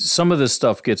just some of this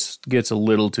stuff gets a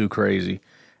little too crazy.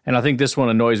 And I think this one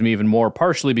annoys me even more,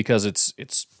 partially because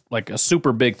it's like a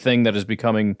super big thing that is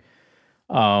becoming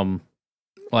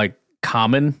like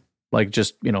common, like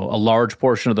just, a large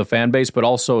portion of the fan base, but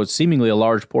also it's seemingly a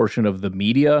large portion of the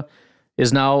media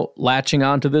is now latching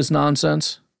onto this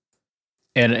nonsense.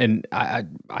 And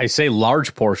I say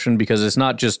large portion because it's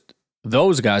not just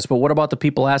those guys, but what about the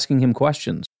people asking him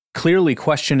questions? Clearly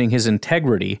questioning his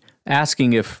integrity,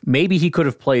 asking if maybe he could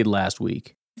have played last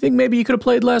week. You think maybe he could have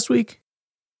played last week?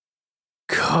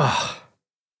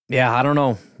 Yeah, I don't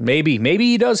know. Maybe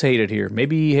he does hate it here.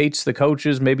 Maybe he hates the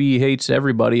coaches. Maybe he hates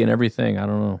everybody and everything. I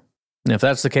don't know. And if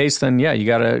that's the case, then yeah, you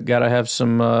gotta have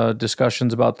some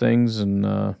discussions about things. And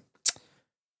I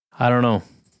don't know.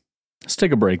 Let's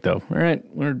take a break, though. All right,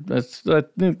 let's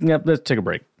take a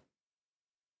break.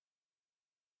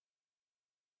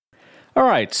 All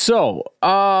right, so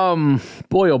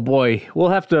boy, oh boy, we'll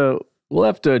have to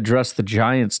address the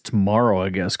Giants tomorrow, I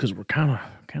guess, because we're kind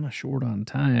of short on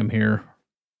time here.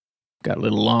 Got a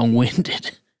little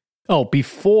long-winded. Oh,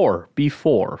 before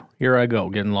here I go,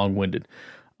 getting long-winded.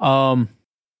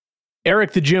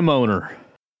 Eric, the gym owner.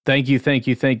 Thank you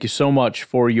so much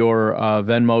for your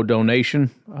Venmo donation.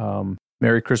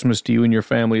 Merry Christmas to you and your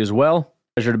family as well.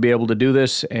 Pleasure to be able to do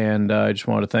this, and I just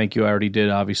wanted to thank you. I already did,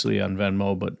 obviously, on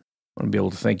Venmo, but I want to be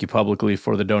able to thank you publicly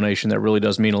for the donation. That really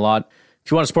does mean a lot. If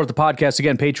you want to support the podcast,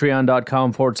 again,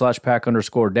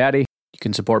 patreon.com/pack_daddy. You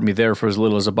can support me there for as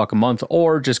little as $1 a month,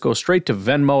 or just go straight to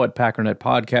Venmo at Packernet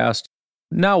Podcast.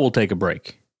 Now we'll take a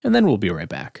break, and then we'll be right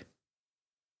back.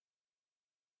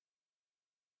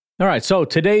 All right, so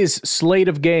today's slate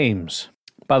of games.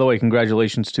 By the way,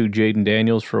 congratulations to Jaden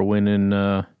Daniels for winning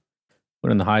the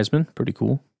Heisman. Pretty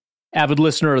cool. Avid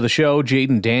listener of the show,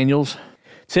 Jaden Daniels.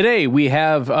 Today we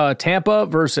have Tampa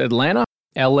versus Atlanta,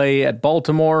 LA at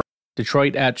Baltimore,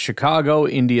 Detroit at Chicago,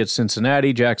 Indy at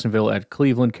Cincinnati, Jacksonville at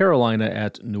Cleveland, Carolina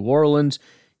at New Orleans,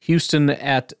 Houston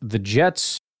at the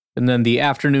Jets, and then the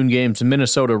afternoon games,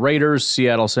 Minnesota Raiders,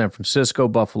 Seattle, San Francisco,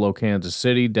 Buffalo, Kansas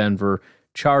City, Denver,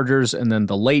 Chargers, and then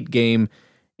the late game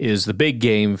is the big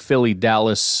game, Philly,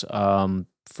 Dallas.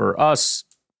 For us,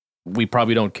 we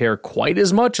probably don't care quite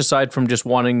as much, aside from just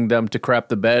wanting them to crap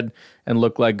the bed and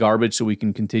look like garbage so we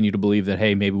can continue to believe that,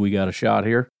 hey, maybe we got a shot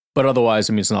here. But otherwise,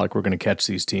 I mean, it's not like we're going to catch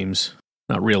these teams.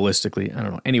 Not realistically. I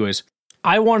don't know. Anyways,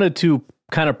 I wanted to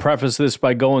kind of preface this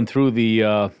by going through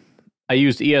I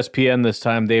used ESPN this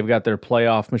time. They've got their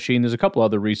playoff machine. There's a couple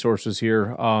other resources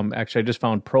here. Actually, I just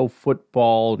found Pro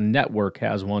Football Network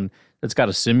has one that's got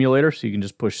a simulator, so you can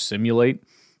just push simulate.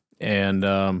 And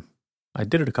I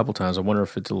did it a couple times. I wonder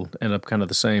if it'll end up kind of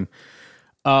the same.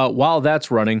 While that's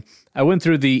running, I went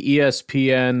through the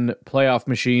ESPN playoff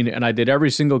machine, and I did every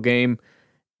single game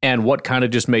and what kind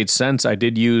of just made sense. I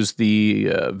did use the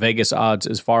Vegas odds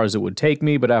as far as it would take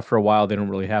me, but after a while, they don't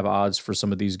really have odds for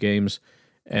some of these games.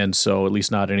 And so at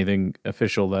least not anything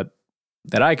official that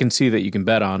I can see that you can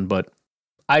bet on. But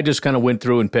I just kind of went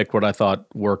through and picked what I thought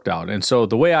worked out. And so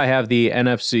the way I have the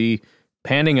NFC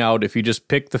panning out, if you just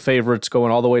pick the favorites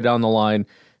going all the way down the line,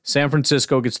 San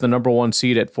Francisco gets the number 1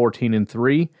 seed at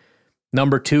 14-3.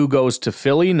 Number 2 goes to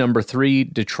Philly. Number 3,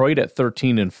 Detroit at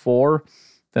 13-4.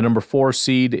 The number 4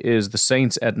 seed is the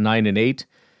Saints at 9-8.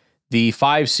 The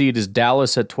 5 seed is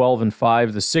Dallas at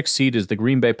 12-5. The 6 seed is the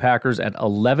Green Bay Packers at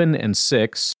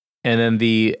 11-6. And then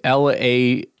the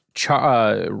LA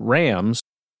Rams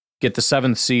get the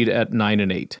 7th seed at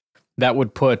 9-8. That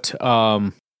would put,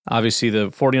 obviously, the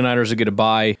 49ers would get a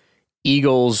bye.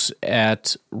 Eagles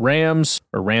at Rams,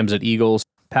 or Rams at Eagles.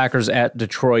 Packers at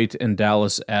Detroit, and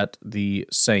Dallas at the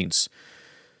Saints.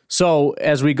 So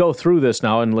as we go through this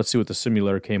now, and let's see what the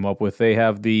simulator came up with, they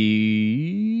have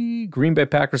the Green Bay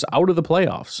Packers out of the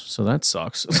playoffs. So that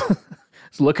sucks. I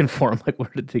was looking for them, like,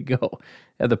 where did they go?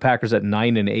 Had the Packers at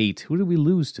 9-8. Who did we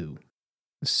lose to?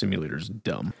 The simulator's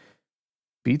dumb.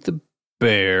 Beat the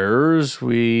Bears.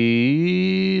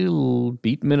 We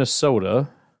beat Minnesota.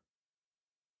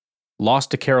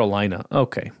 Lost to Carolina.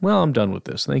 Okay, well, I'm done with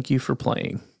this. Thank you for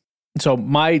playing. So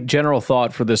my general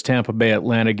thought for this Tampa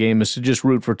Bay-Atlanta game is to just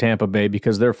root for Tampa Bay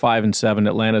because they're 5-7,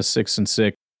 Atlanta's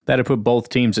 6-6. That'd put both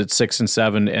teams at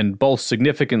 6-7 and both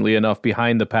significantly enough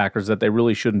behind the Packers that they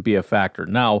really shouldn't be a factor.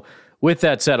 Now, with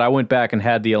that said, I went back and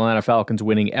had the Atlanta Falcons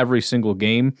winning every single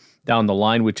game down the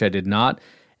line, which I did not,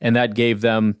 and that gave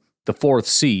them the 4th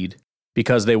seed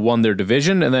because they won their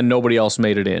division and then nobody else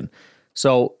made it in.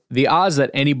 So the odds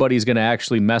that anybody's going to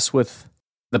actually mess with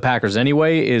the Packers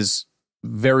anyway is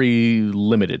very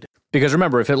limited. Because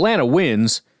remember, if Atlanta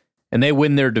wins and they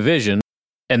win their division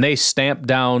and they stamp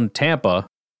down Tampa,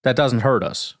 that doesn't hurt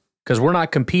us because we're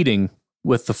not competing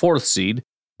with the 4th seed.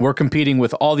 We're competing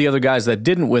with all the other guys that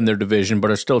didn't win their division but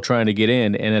are still trying to get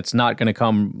in, and it's not going to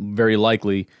come very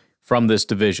likely from this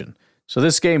division. So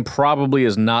this game probably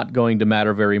is not going to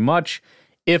matter very much.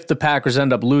 If the Packers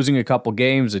end up losing a couple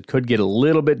games, it could get a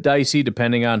little bit dicey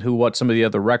depending on what some of the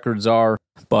other records are.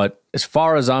 But as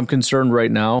far as I'm concerned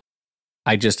right now,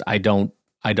 I don't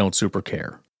super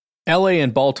care. LA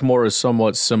and Baltimore is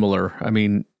somewhat similar. I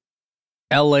mean,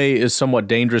 LA is somewhat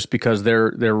dangerous because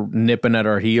they're nipping at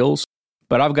our heels.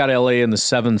 But I've got LA in the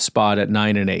 7th spot at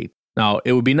 9-8. Now,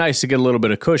 it would be nice to get a little bit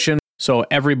of cushion. So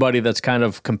everybody that's kind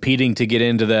of competing to get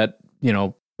into that,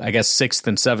 I guess 6th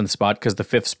and 7th spot, because the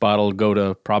 5th spot will go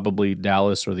to probably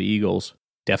Dallas or the Eagles.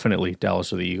 Definitely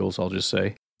Dallas or the Eagles, I'll just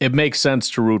say. It makes sense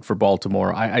to root for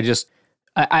Baltimore. I guess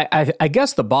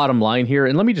the bottom line here,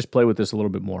 and let me just play with this a little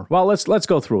bit more. Well, let's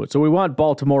go through it. So we want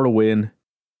Baltimore to win.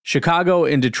 Chicago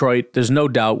and Detroit, there's no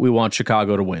doubt we want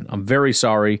Chicago to win. I'm very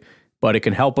sorry, but it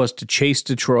can help us to chase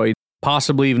Detroit,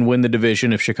 possibly even win the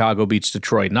division if Chicago beats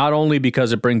Detroit. Not only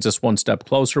because it brings us one step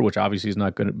closer, which obviously is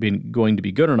not going to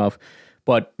be good enough,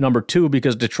 but number 2,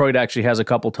 because Detroit actually has a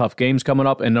couple tough games coming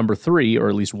up, and number 3, or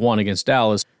at least one against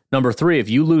Dallas. Number 3, if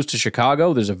you lose to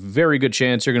Chicago, there's a very good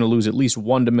chance you're going to lose at least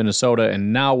one to Minnesota,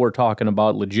 and now we're talking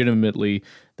about legitimately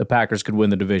the Packers could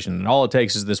win the division, and all it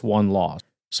takes is this one loss.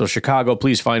 So Chicago,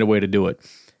 please find a way to do it.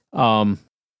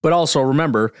 But also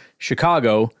remember,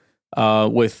 Chicago,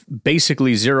 with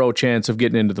basically zero chance of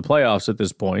getting into the playoffs at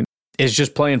this point, is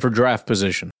just playing for draft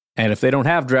position. And if they don't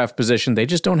have draft position, they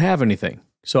just don't have anything.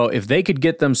 So if they could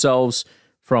get themselves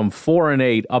from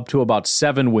 4-8 up to about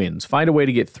 7 wins, find a way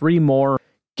to get 3 more,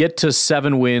 get to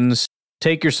 7 wins,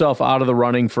 take yourself out of the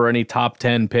running for any top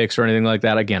 10 picks or anything like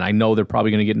that. Again, I know they're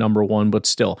probably going to get number 1, but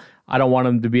still, I don't want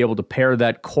them to be able to pair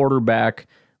that quarterback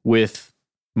with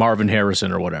Marvin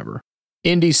Harrison or whatever.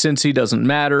 Indy, Cincy doesn't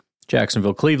matter.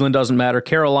 Jacksonville, Cleveland doesn't matter.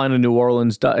 Carolina, New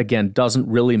Orleans, again, doesn't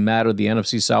really matter. The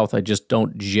NFC South, I just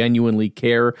don't genuinely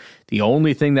care. The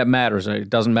only thing that matters, it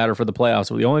doesn't matter for the playoffs,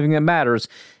 but the only thing that matters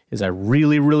is I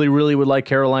really, really, really would like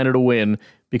Carolina to win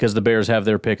because the Bears have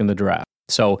their pick in the draft.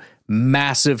 So,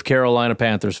 massive Carolina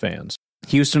Panthers fans.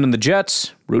 Houston and the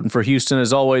Jets, rooting for Houston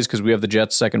as always because we have the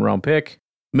Jets' 2nd-round pick.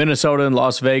 Minnesota and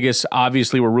Las Vegas,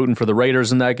 obviously we're rooting for the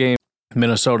Raiders in that game.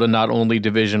 Minnesota, not only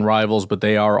division rivals, but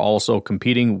they are also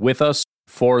competing with us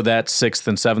for that 6th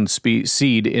and 7th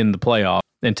seed in the playoff,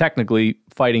 and technically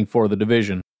fighting for the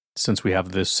division since we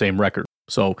have this same record.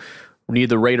 So we need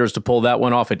the Raiders to pull that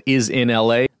one off. It is in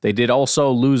LA. They did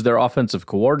also lose their offensive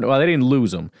coordinator. Well, they didn't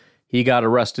lose him. He got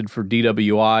arrested for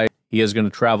DWI. He is going to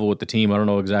travel with the team. I don't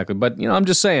know exactly, but I'm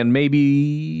just saying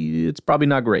maybe it's probably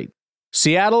not great.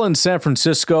 Seattle and San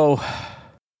Francisco.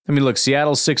 I mean, look,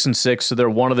 Seattle's 6-6, so they're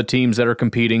one of the teams that are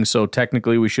competing, so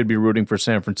technically we should be rooting for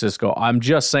San Francisco. I'm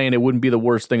just saying it wouldn't be the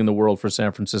worst thing in the world for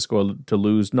San Francisco to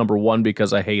lose, number 1,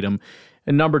 because I hate them,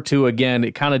 and number 2, again,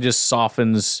 it kind of just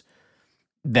softens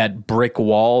that brick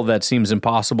wall that seems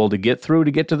impossible to get through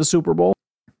to get to the Super Bowl,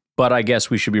 but I guess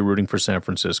we should be rooting for San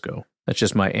Francisco. That's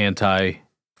just my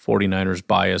anti-49ers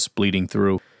bias bleeding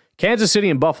through. Kansas City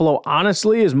and Buffalo,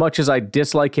 honestly, as much as I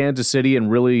dislike Kansas City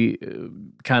and really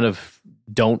kind of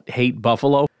don't hate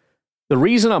Buffalo, the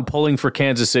reason I'm pulling for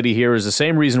Kansas City here is the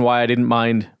same reason why I didn't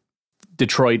mind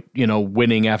Detroit,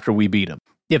 winning after we beat them.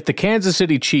 If the Kansas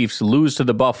City Chiefs lose to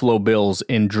the Buffalo Bills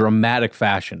in dramatic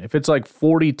fashion, if it's like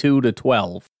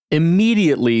 42-12,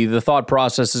 immediately the thought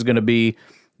process is going to be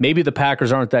maybe the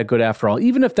Packers aren't that good after all,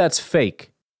 even if that's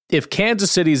fake. If Kansas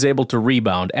City is able to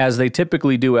rebound, as they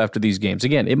typically do after these games,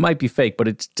 again, it might be fake, but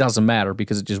it doesn't matter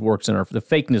because it just works the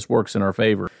fakeness works in our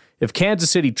favor. If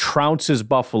Kansas City trounces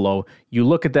Buffalo, you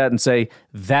look at that and say,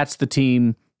 that's the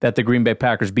team that the Green Bay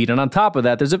Packers beat. And on top of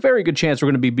that, there's a very good chance we're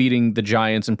going to be beating the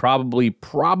Giants and probably,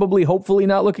 hopefully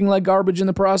not looking like garbage in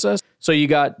the process. So you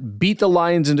got beat the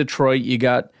Lions in Detroit. You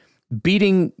got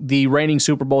beating the reigning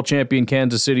Super Bowl champion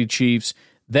Kansas City Chiefs.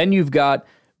 Then you've got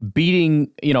beating,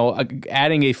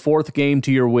 adding a fourth game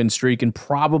to your win streak and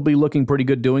probably looking pretty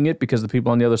good doing it because the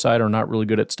people on the other side are not really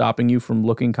good at stopping you from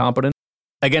looking competent.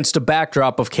 Against a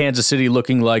backdrop of Kansas City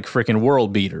looking like freaking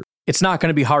world beater. It's not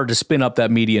going to be hard to spin up that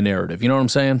media narrative. You know what I'm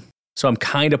saying? So I'm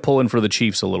kind of pulling for the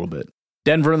Chiefs a little bit.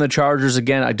 Denver and the Chargers,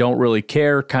 again, I don't really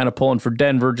care. Kind of pulling for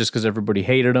Denver just because everybody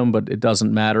hated them, but it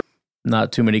doesn't matter.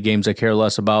 Not too many games I care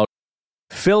less about.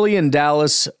 Philly and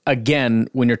Dallas, again,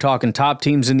 when you're talking top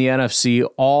teams in the NFC,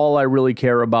 all I really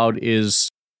care about is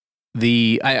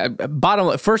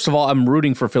first of all, I'm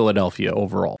rooting for Philadelphia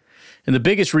overall. And the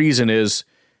biggest reason is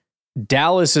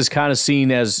Dallas is kind of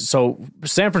seen as, so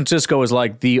San Francisco is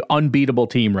like the unbeatable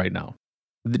team right now.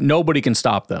 Nobody can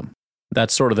stop them.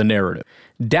 That's sort of the narrative.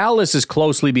 Dallas is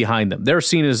closely behind them. They're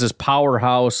seen as this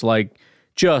powerhouse, like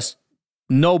just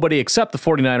nobody except the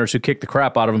 49ers who kicked the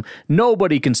crap out of them.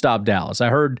 Nobody can stop Dallas. I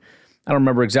don't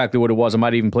remember exactly what it was. I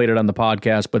might have even played it on the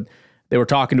podcast, but they were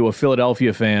talking to a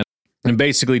Philadelphia fan and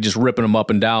basically just ripping them up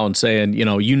and down, saying, you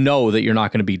know that you're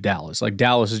not going to beat Dallas. Like,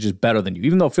 Dallas is just better than you.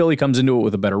 Even though Philly comes into it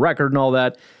with a better record and all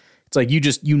that, it's like you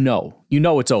know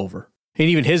it's over. And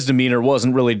even his demeanor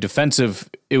wasn't really defensive.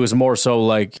 It was more so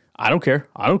like, I don't care.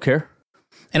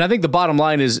 And I think the bottom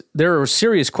line is there are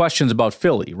serious questions about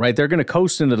Philly, right? They're going to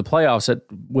coast into the playoffs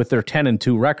with their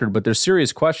 10-2 record, but there's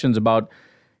serious questions about,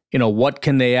 what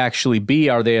can they actually be?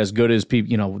 Are they as good as people,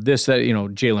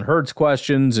 Jalen Hurts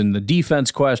questions and the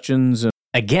defense questions. And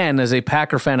again, as a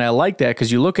Packer fan, I like that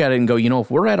because you look at it and go,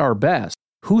 if we're at our best,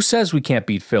 who says we can't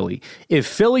beat Philly? If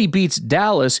Philly beats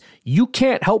Dallas, you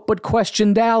can't help but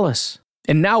question Dallas.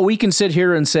 And now we can sit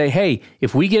here and say, hey,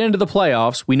 if we get into the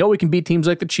playoffs, we know we can beat teams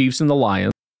like the Chiefs and the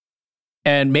Lions.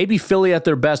 And maybe Philly at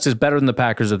their best is better than the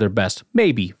Packers at their best.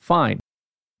 Maybe, fine.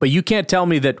 But you can't tell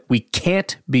me that we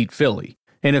can't beat Philly.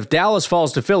 And if Dallas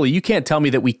falls to Philly, you can't tell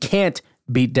me that we can't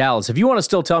beat Dallas. If you want to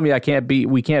still tell me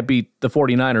we can't beat the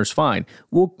 49ers, fine.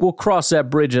 We'll cross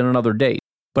that bridge on another date.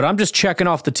 But I'm just checking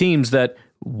off the teams that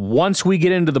once we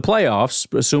get into the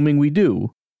playoffs, assuming we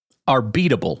do, are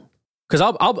beatable.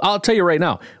 Because I'll tell you right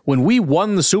now, when we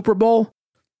won the Super Bowl,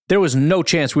 there was no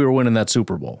chance we were winning that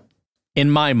Super Bowl.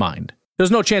 In my mind. There's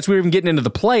no chance we were even getting into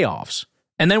the playoffs.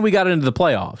 And then we got into the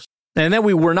playoffs. And then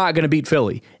we were not going to beat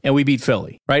Philly. And we beat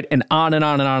Philly, right? And on and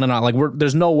on and on and on. Like,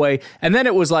 there's no way. And then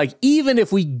it was like, even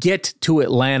if we get to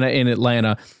Atlanta in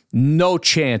Atlanta, no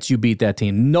chance you beat that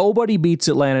team. Nobody beats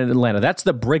Atlanta in Atlanta. That's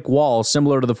the brick wall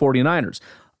similar to the 49ers.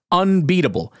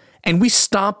 Unbeatable. And we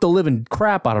stomped the living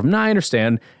crap out of them. Now, I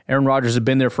understand Aaron Rodgers had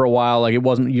been there for a while. Like, it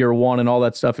wasn't year one and all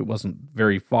that stuff. It wasn't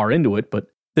very far into it. But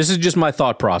this is just my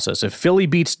thought process. If Philly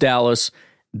beats Dallas,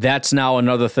 that's now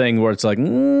another thing where it's like,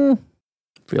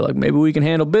 feel like maybe we can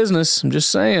handle business. I'm just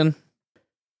saying.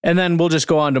 And then we'll just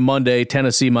go on to Monday,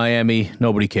 Tennessee, Miami.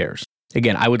 Nobody cares.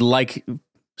 Again, I would like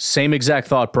same exact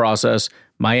thought process.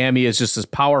 Miami is just this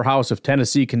powerhouse. If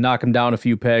Tennessee can knock them down a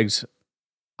few pegs,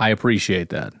 I appreciate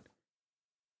that.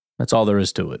 That's all there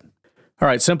is to it. All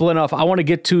right, simple enough. I want to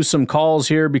get to some calls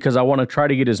here because I want to try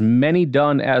to get as many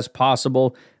done as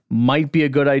possible. Might be a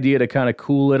good idea to kind of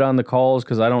cool it on the calls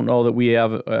because I don't know that we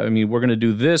have, we're going to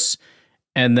do this.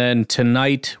 And then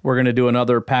tonight, we're going to do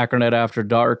another Packernet After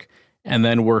Dark, and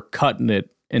then we're cutting it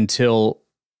until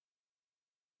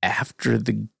after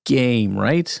the game,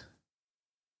 right?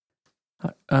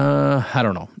 I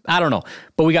don't know.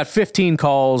 But we got 15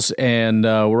 calls, and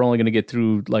we're only going to get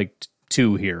through like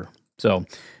 2 here. So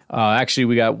actually,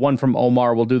 we got 1 from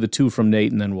Omar. We'll do the 2 from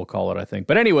Nate, and then we'll call it, I think.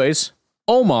 But anyways,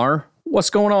 Omar, what's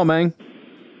going on, man?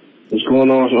 What's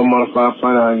going on? It's Omar the Firefighter.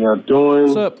 How y'all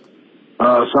doing? What's up?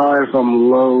 Sorry if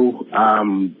I'm low.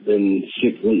 I've been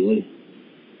sick lately.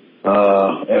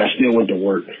 And I still went to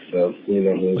work. So,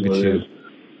 it's what it is.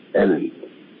 And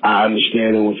I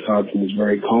understand in Wisconsin it's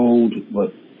very cold,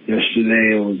 but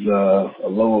yesterday it was a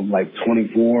low of like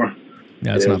 24.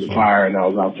 Yeah, it's there not was fun. a fire, and I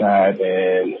was outside,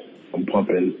 and I'm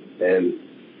pumping. And,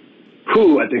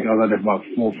 I think I was out there for about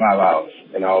 4 or 5 hours,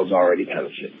 and I was already kind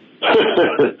of sick.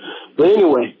 But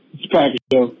anyway, it's a package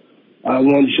show. I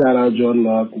wanted to shout out Jordan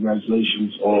Love.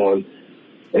 Congratulations on,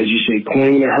 as you say,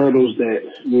 clearing the hurdles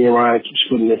that me and Ryan keeps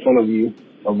putting in front of you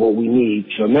of what we need.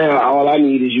 So now all I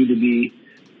need is you to be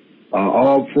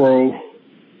All-Pro,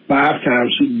 5-time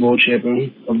Super Bowl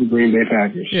champion of the Green Bay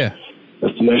Packers. Yeah.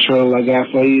 That's the next hurdle I got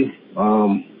for you.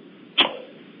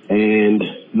 And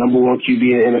number one QB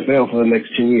in the NFL for the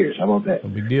next 10 years. How about that? No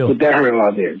big deal. Put that hurdle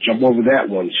out there. Jump over that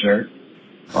one, sir.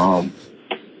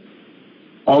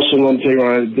 Also want to take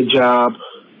on a good job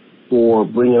for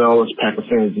bringing all us Packer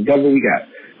fans together. We got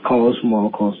callers from all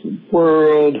across the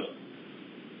world,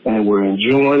 and we're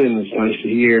enjoying, and it's nice to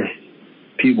hear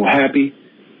people happy.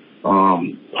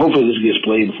 Hopefully this gets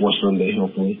played before Sunday,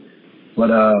 hopefully.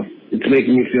 But it's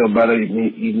making me feel better,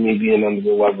 even me being under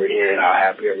the weather, hearing how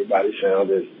happy everybody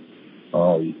sounded.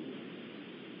 And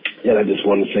I just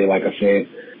want to say, like I said,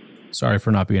 sorry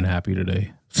for not being happy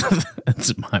today.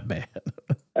 That's my bad.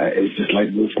 It's just like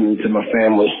listening to my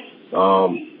family.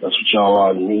 That's what y'all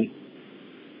are to me.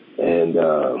 And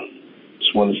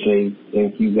just want to say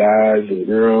thank you guys and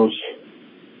girls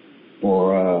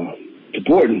for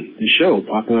supporting the show,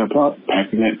 Packernet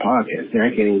Podcast. There, I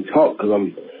can't even talk because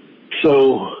I'm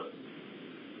so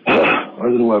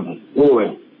under the weather.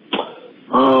 Anyway,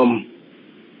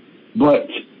 but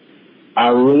I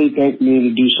really think we need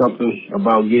to do something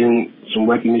about getting some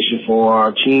recognition for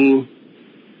our team,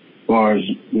 as far as,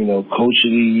 you know, Coach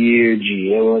of the Year,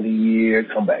 GM of the Year,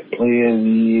 Comeback Player of the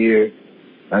Year.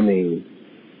 I mean,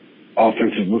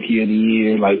 Offensive Rookie of the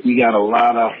Year. Like, we got a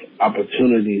lot of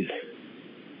opportunities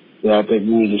that I think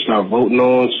we need to start voting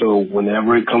on. So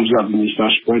whenever it comes up, we need to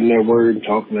start spreading that word and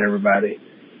talking to everybody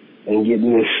and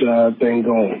getting this thing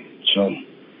going. So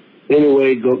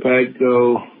anyway, go Pack,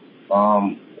 go.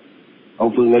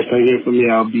 Hopefully next time you hear from me,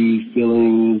 I'll be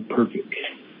feeling perfect.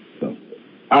 So,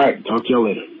 all right, talk to y'all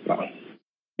later. Bye.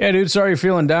 Yeah, dude, sorry you're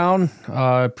feeling down.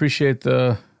 I appreciate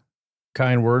the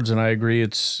kind words, and I agree.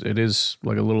 It is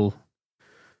like a little,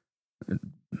 it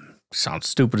sounds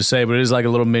stupid to say, but it is like a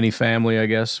little mini family, I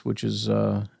guess, which is,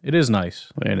 it is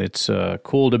nice. And it's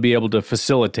cool to be able to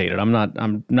facilitate it.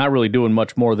 I'm not really doing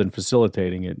much more than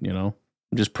facilitating it, you know?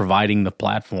 I'm just providing the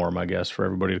platform, I guess, for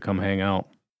everybody to come hang out.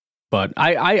 But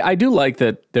I do like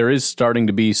that there is starting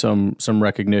to be some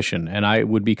recognition, and I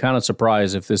would be kind of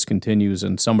surprised if this continues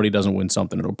and somebody doesn't win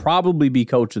something. It'll probably be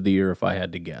Coach of the Year if I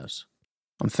had to guess.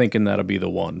 I'm thinking that'll be the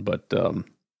one, but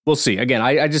we'll see. Again,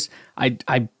 I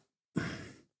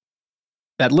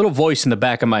that little voice in the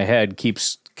back of my head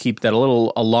keeps that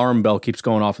little alarm bell keeps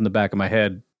going off in the back of my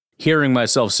head, hearing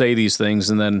myself say these things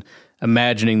and then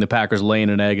imagining the Packers laying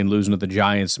an egg and losing to the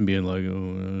Giants and being like,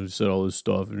 oh, I said all this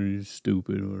stuff and you're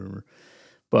stupid or whatever.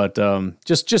 But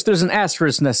just there's an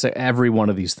asterisk next to every one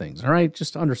of these things, all right?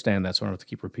 Just understand that so I don't have to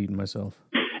keep repeating myself.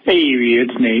 Hey,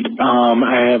 it's Nate.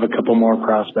 I have a couple more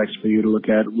prospects for you to look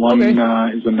at. One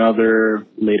is another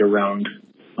later round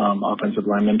offensive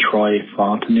lineman, Troy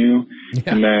Fontenot. Yeah.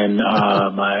 And then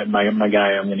my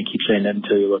guy, I'm going to keep saying that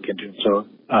until you look into him. So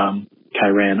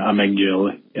Kyran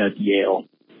Amegjil at Yale.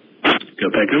 Go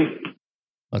Packers.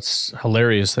 That's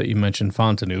hilarious that you mentioned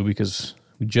Fontenot because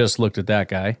we just looked at that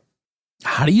guy.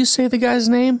 How do you say the guy's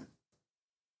name?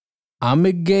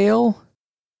 Amegjil?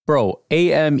 Bro,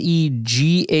 Amegadjie.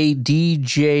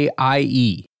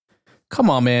 Come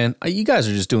on, man. You guys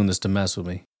are just doing this to mess with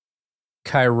me.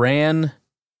 Kyran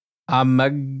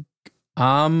Amegadjie.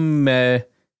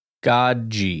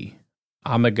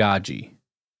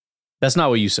 That's not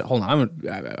what you said. Hold on.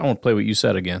 I want to play what you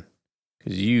said again.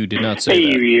 Because you did not say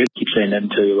that. You keep saying that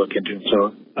until you look into him.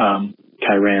 So,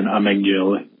 Kyran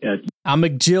Amegjil.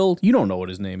 Amegjil? You don't know what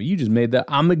his name is. You just made that.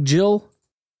 Amegjil?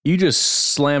 You just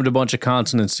slammed a bunch of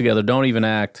consonants together. Don't even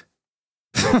act.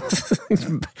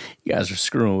 You guys are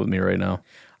screwing with me right now.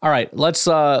 All right, let's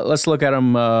look at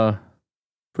him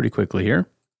pretty quickly here.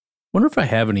 Wonder if I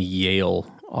have any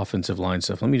Yale offensive line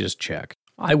stuff. Let me just check.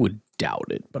 I would doubt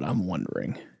it, but I'm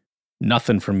wondering.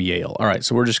 Nothing from Yale. All right,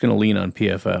 so we're just going to lean on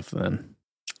PFF then.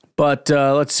 But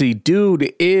let's see.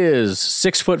 Dude is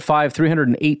 6'5",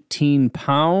 318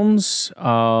 pounds.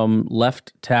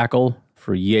 Left tackle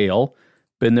for Yale.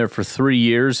 Been there for 3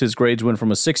 years. His grades went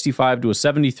from a 65 to a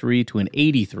 73 to an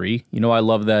 83. You know I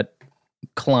love that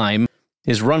climb.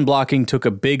 His run blocking took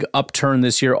a big upturn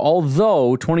this year,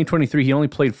 although 2023 he only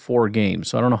played 4 games,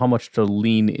 so I don't know how much to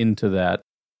lean into that.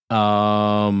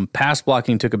 Pass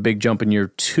blocking took a big jump in year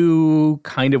 2,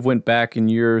 kind of went back in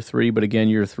year 3, but again,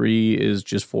 year 3 is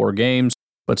just 4 games,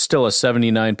 but still a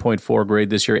 79.4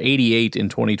 grade this year, 88 in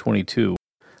 2022.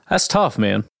 That's tough,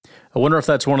 man. I wonder if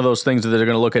that's one of those things that they're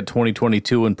going to look at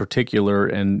 2022 in particular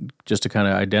and just to kind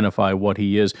of identify what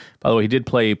he is. By the way, he did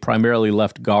play primarily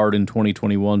left guard in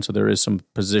 2021, so there is some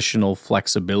positional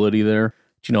flexibility there.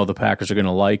 You know the Packers are going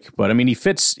to like, but I mean he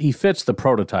fits the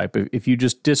prototype. If you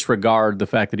just disregard the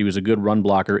fact that he was a good run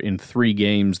blocker in 3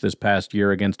 games this past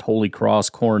year against Holy Cross,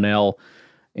 Cornell,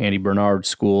 Andy Bernard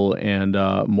School, and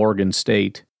Morgan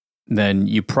State, then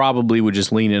you probably would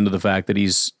just lean into the fact that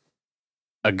he's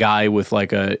a guy with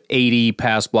like a 80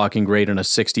 pass blocking grade and a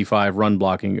 65 run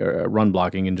blocking,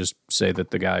 and just say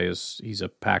that the guy he's a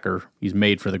Packer. He's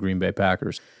made for the Green Bay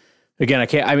Packers. Again,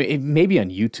 maybe on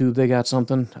YouTube they got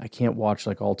something. I can't watch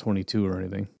like all 22 or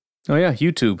anything. Oh yeah,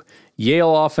 YouTube.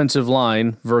 Yale offensive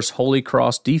line versus Holy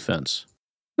Cross defense.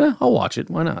 I'll watch it.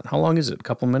 Why not? How long is it? A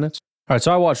couple minutes? All right,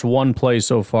 so I watched one play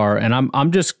so far, and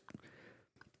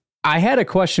I had a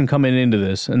question coming into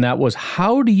this, and that was,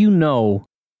 how do you know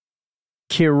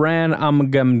Kiran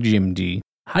Amagamjimdi?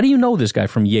 How do you know this guy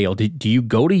from Yale? Do you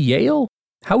go to Yale?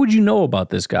 How would you know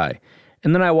about this guy?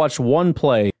 And then I watched one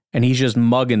play, and he's just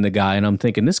mugging the guy, and I'm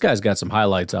thinking, this guy's got some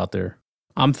highlights out there.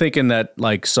 I'm thinking that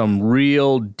like some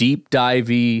real deep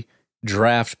divey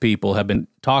draft people have been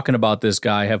talking about this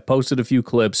guy, have posted a few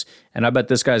clips, and I bet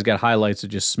this guy's got highlights of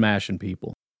just smashing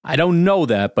people. I don't know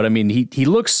that, but I mean, he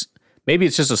looks, maybe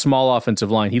it's just a small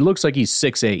offensive line. He looks like he's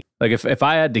 6'8". Like if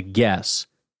I had to guess,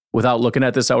 without looking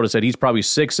at this, I would have said he's probably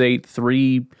 6'8",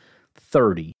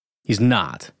 330. He's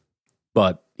not,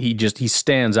 but he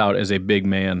stands out as a big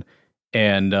man,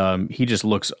 and he just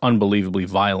looks unbelievably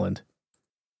violent.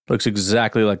 Looks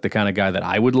exactly like the kind of guy that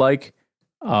I would like.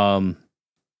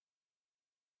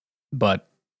 But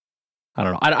I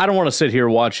don't know. I don't want to sit here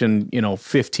watching,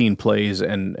 15 plays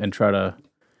and try to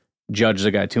judge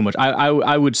the guy too much.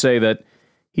 I would say that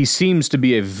he seems to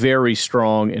be a very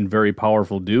strong and very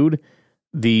powerful dude.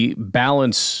 The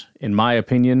balance, in my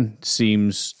opinion,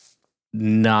 seems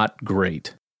not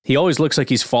great. He always looks like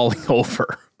he's falling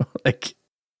over.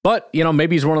 But,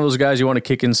 maybe he's one of those guys you want to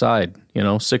kick inside.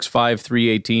 6'5",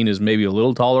 318 is maybe a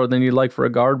little taller than you'd like for a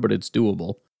guard, but it's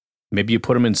doable. Maybe you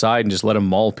put him inside and just let him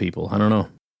maul people. I don't know.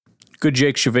 Good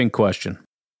Jake Chavink question.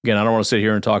 Again, I don't want to sit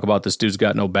here and talk about this dude's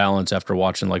got no balance after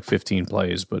watching like 15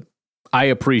 plays, but I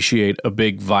appreciate a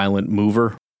big, violent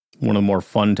mover. One of the more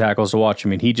fun tackles to watch. I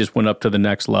mean, he just went up to the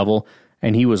next level,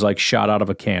 and he was like shot out of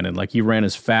a cannon. Like, he ran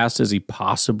as fast as he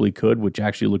possibly could, which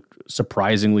actually looked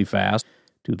surprisingly fast.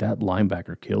 Dude, that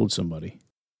linebacker killed somebody.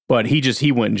 But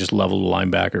he went and just leveled the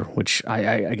linebacker, which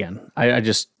I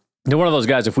just, one of those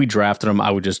guys, if we drafted him,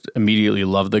 I would just immediately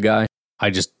love the guy.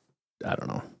 I don't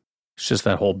know. It's just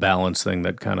that whole balance thing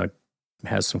that kind of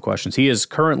has some questions. He is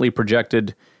currently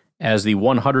projected as the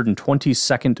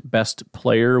 122nd best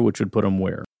player, which would put him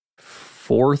where?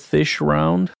 4th-ish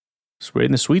round? It's right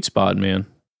in the sweet spot, man.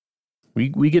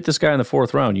 We get this guy in the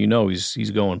 4th round.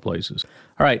 He's going places.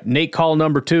 All right, Nate, call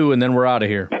number 2, and then we're out of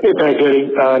here. Hey, Pat,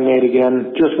 Nate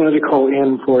again. Just wanted to call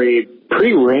in for a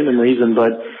pretty random reason,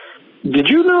 but did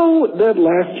you know that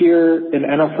last year an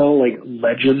NFL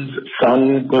legend's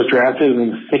son was drafted in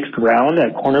the 6th round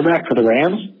at cornerback for the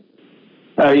Rams?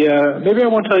 Yeah, maybe I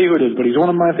won't tell you who it is, but he's one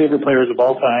of my favorite players of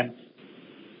all time.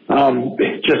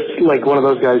 Just like one of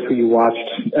those guys who you watched,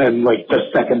 and the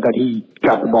second that he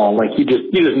got the ball, you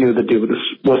just knew the dude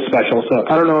was special. So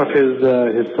I don't know if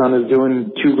his son is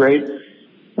doing too great.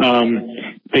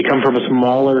 They come from a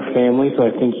smaller family, so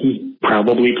I think he's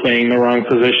probably playing the wrong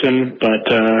position. But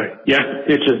yeah,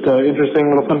 it's just an interesting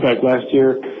little fun fact. Last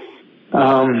year,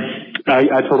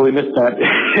 I totally missed that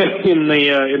in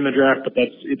the draft, but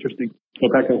that's interesting. Go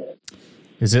back up.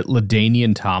 Is it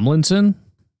LaDainian Tomlinson?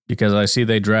 Because I see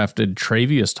they drafted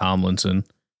Travius Tomlinson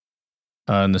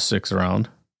in the 6th round.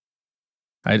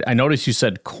 I noticed you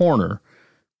said corner,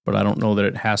 but I don't know that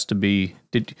it has to be.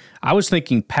 I was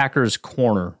thinking Packers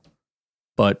corner,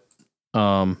 but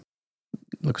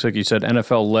looks like you said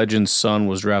NFL legend's son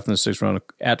was drafted in the 6th round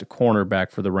at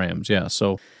cornerback for the Rams. Yeah,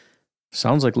 so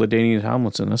sounds like LaDainian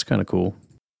Tomlinson. That's kind of cool.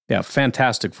 Yeah,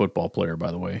 fantastic football player,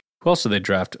 by the way. Who else did they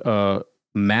draft?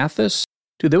 Mathis?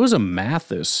 Dude, there was a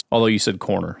Mathis, although you said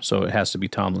corner, so it has to be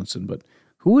Tomlinson. But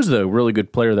who was the really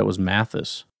good player that was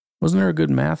Mathis? Wasn't there a good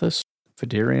Mathis?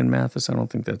 Fedarian Mathis? I don't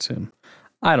think that's him.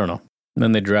 I don't know. And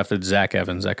then they drafted Zach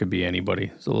Evans. That could be anybody.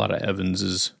 There's a lot of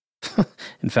Evanses.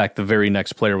 In fact, the very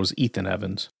next player was Ethan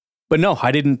Evans. But no,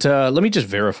 I didn't. Let me just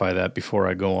verify that before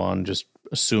I go on, just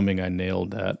assuming I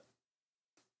nailed that.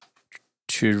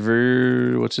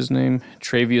 What's his name?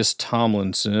 Travius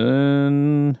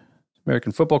Tomlinson.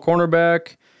 American football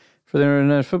cornerback for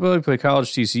the football. He played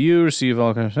college TCU, received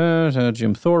all kinds of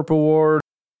Jim Thorpe Award.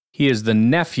 He is the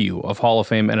nephew of Hall of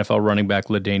Fame NFL running back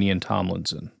LaDainian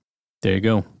Tomlinson. There you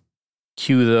go.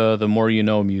 Cue the more you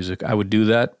know music. I would do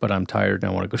that, but I'm tired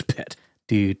and I want to go to bed.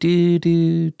 Do, do,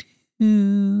 do,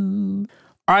 do.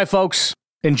 All right, folks.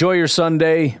 Enjoy your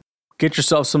Sunday. Get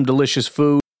yourself some delicious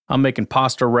food. I'm making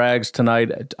pasta rags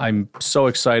tonight. I'm so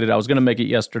excited. I was going to make it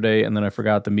yesterday, and then I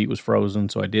forgot the meat was frozen,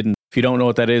 so I didn't. If you don't know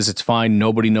what that is, it's fine.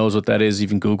 Nobody knows what that is.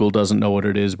 Even Google doesn't know what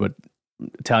it is, but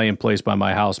Italian place by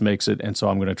my house makes it, and so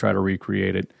I'm going to try to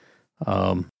recreate it.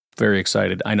 The Very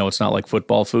excited. I know it's not like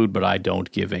football food, but I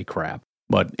don't give a crap.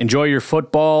 But enjoy your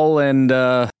football and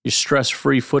your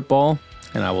stress-free football.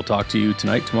 And I will talk to you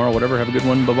tonight, tomorrow, whatever. Have a good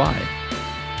one. Bye-bye.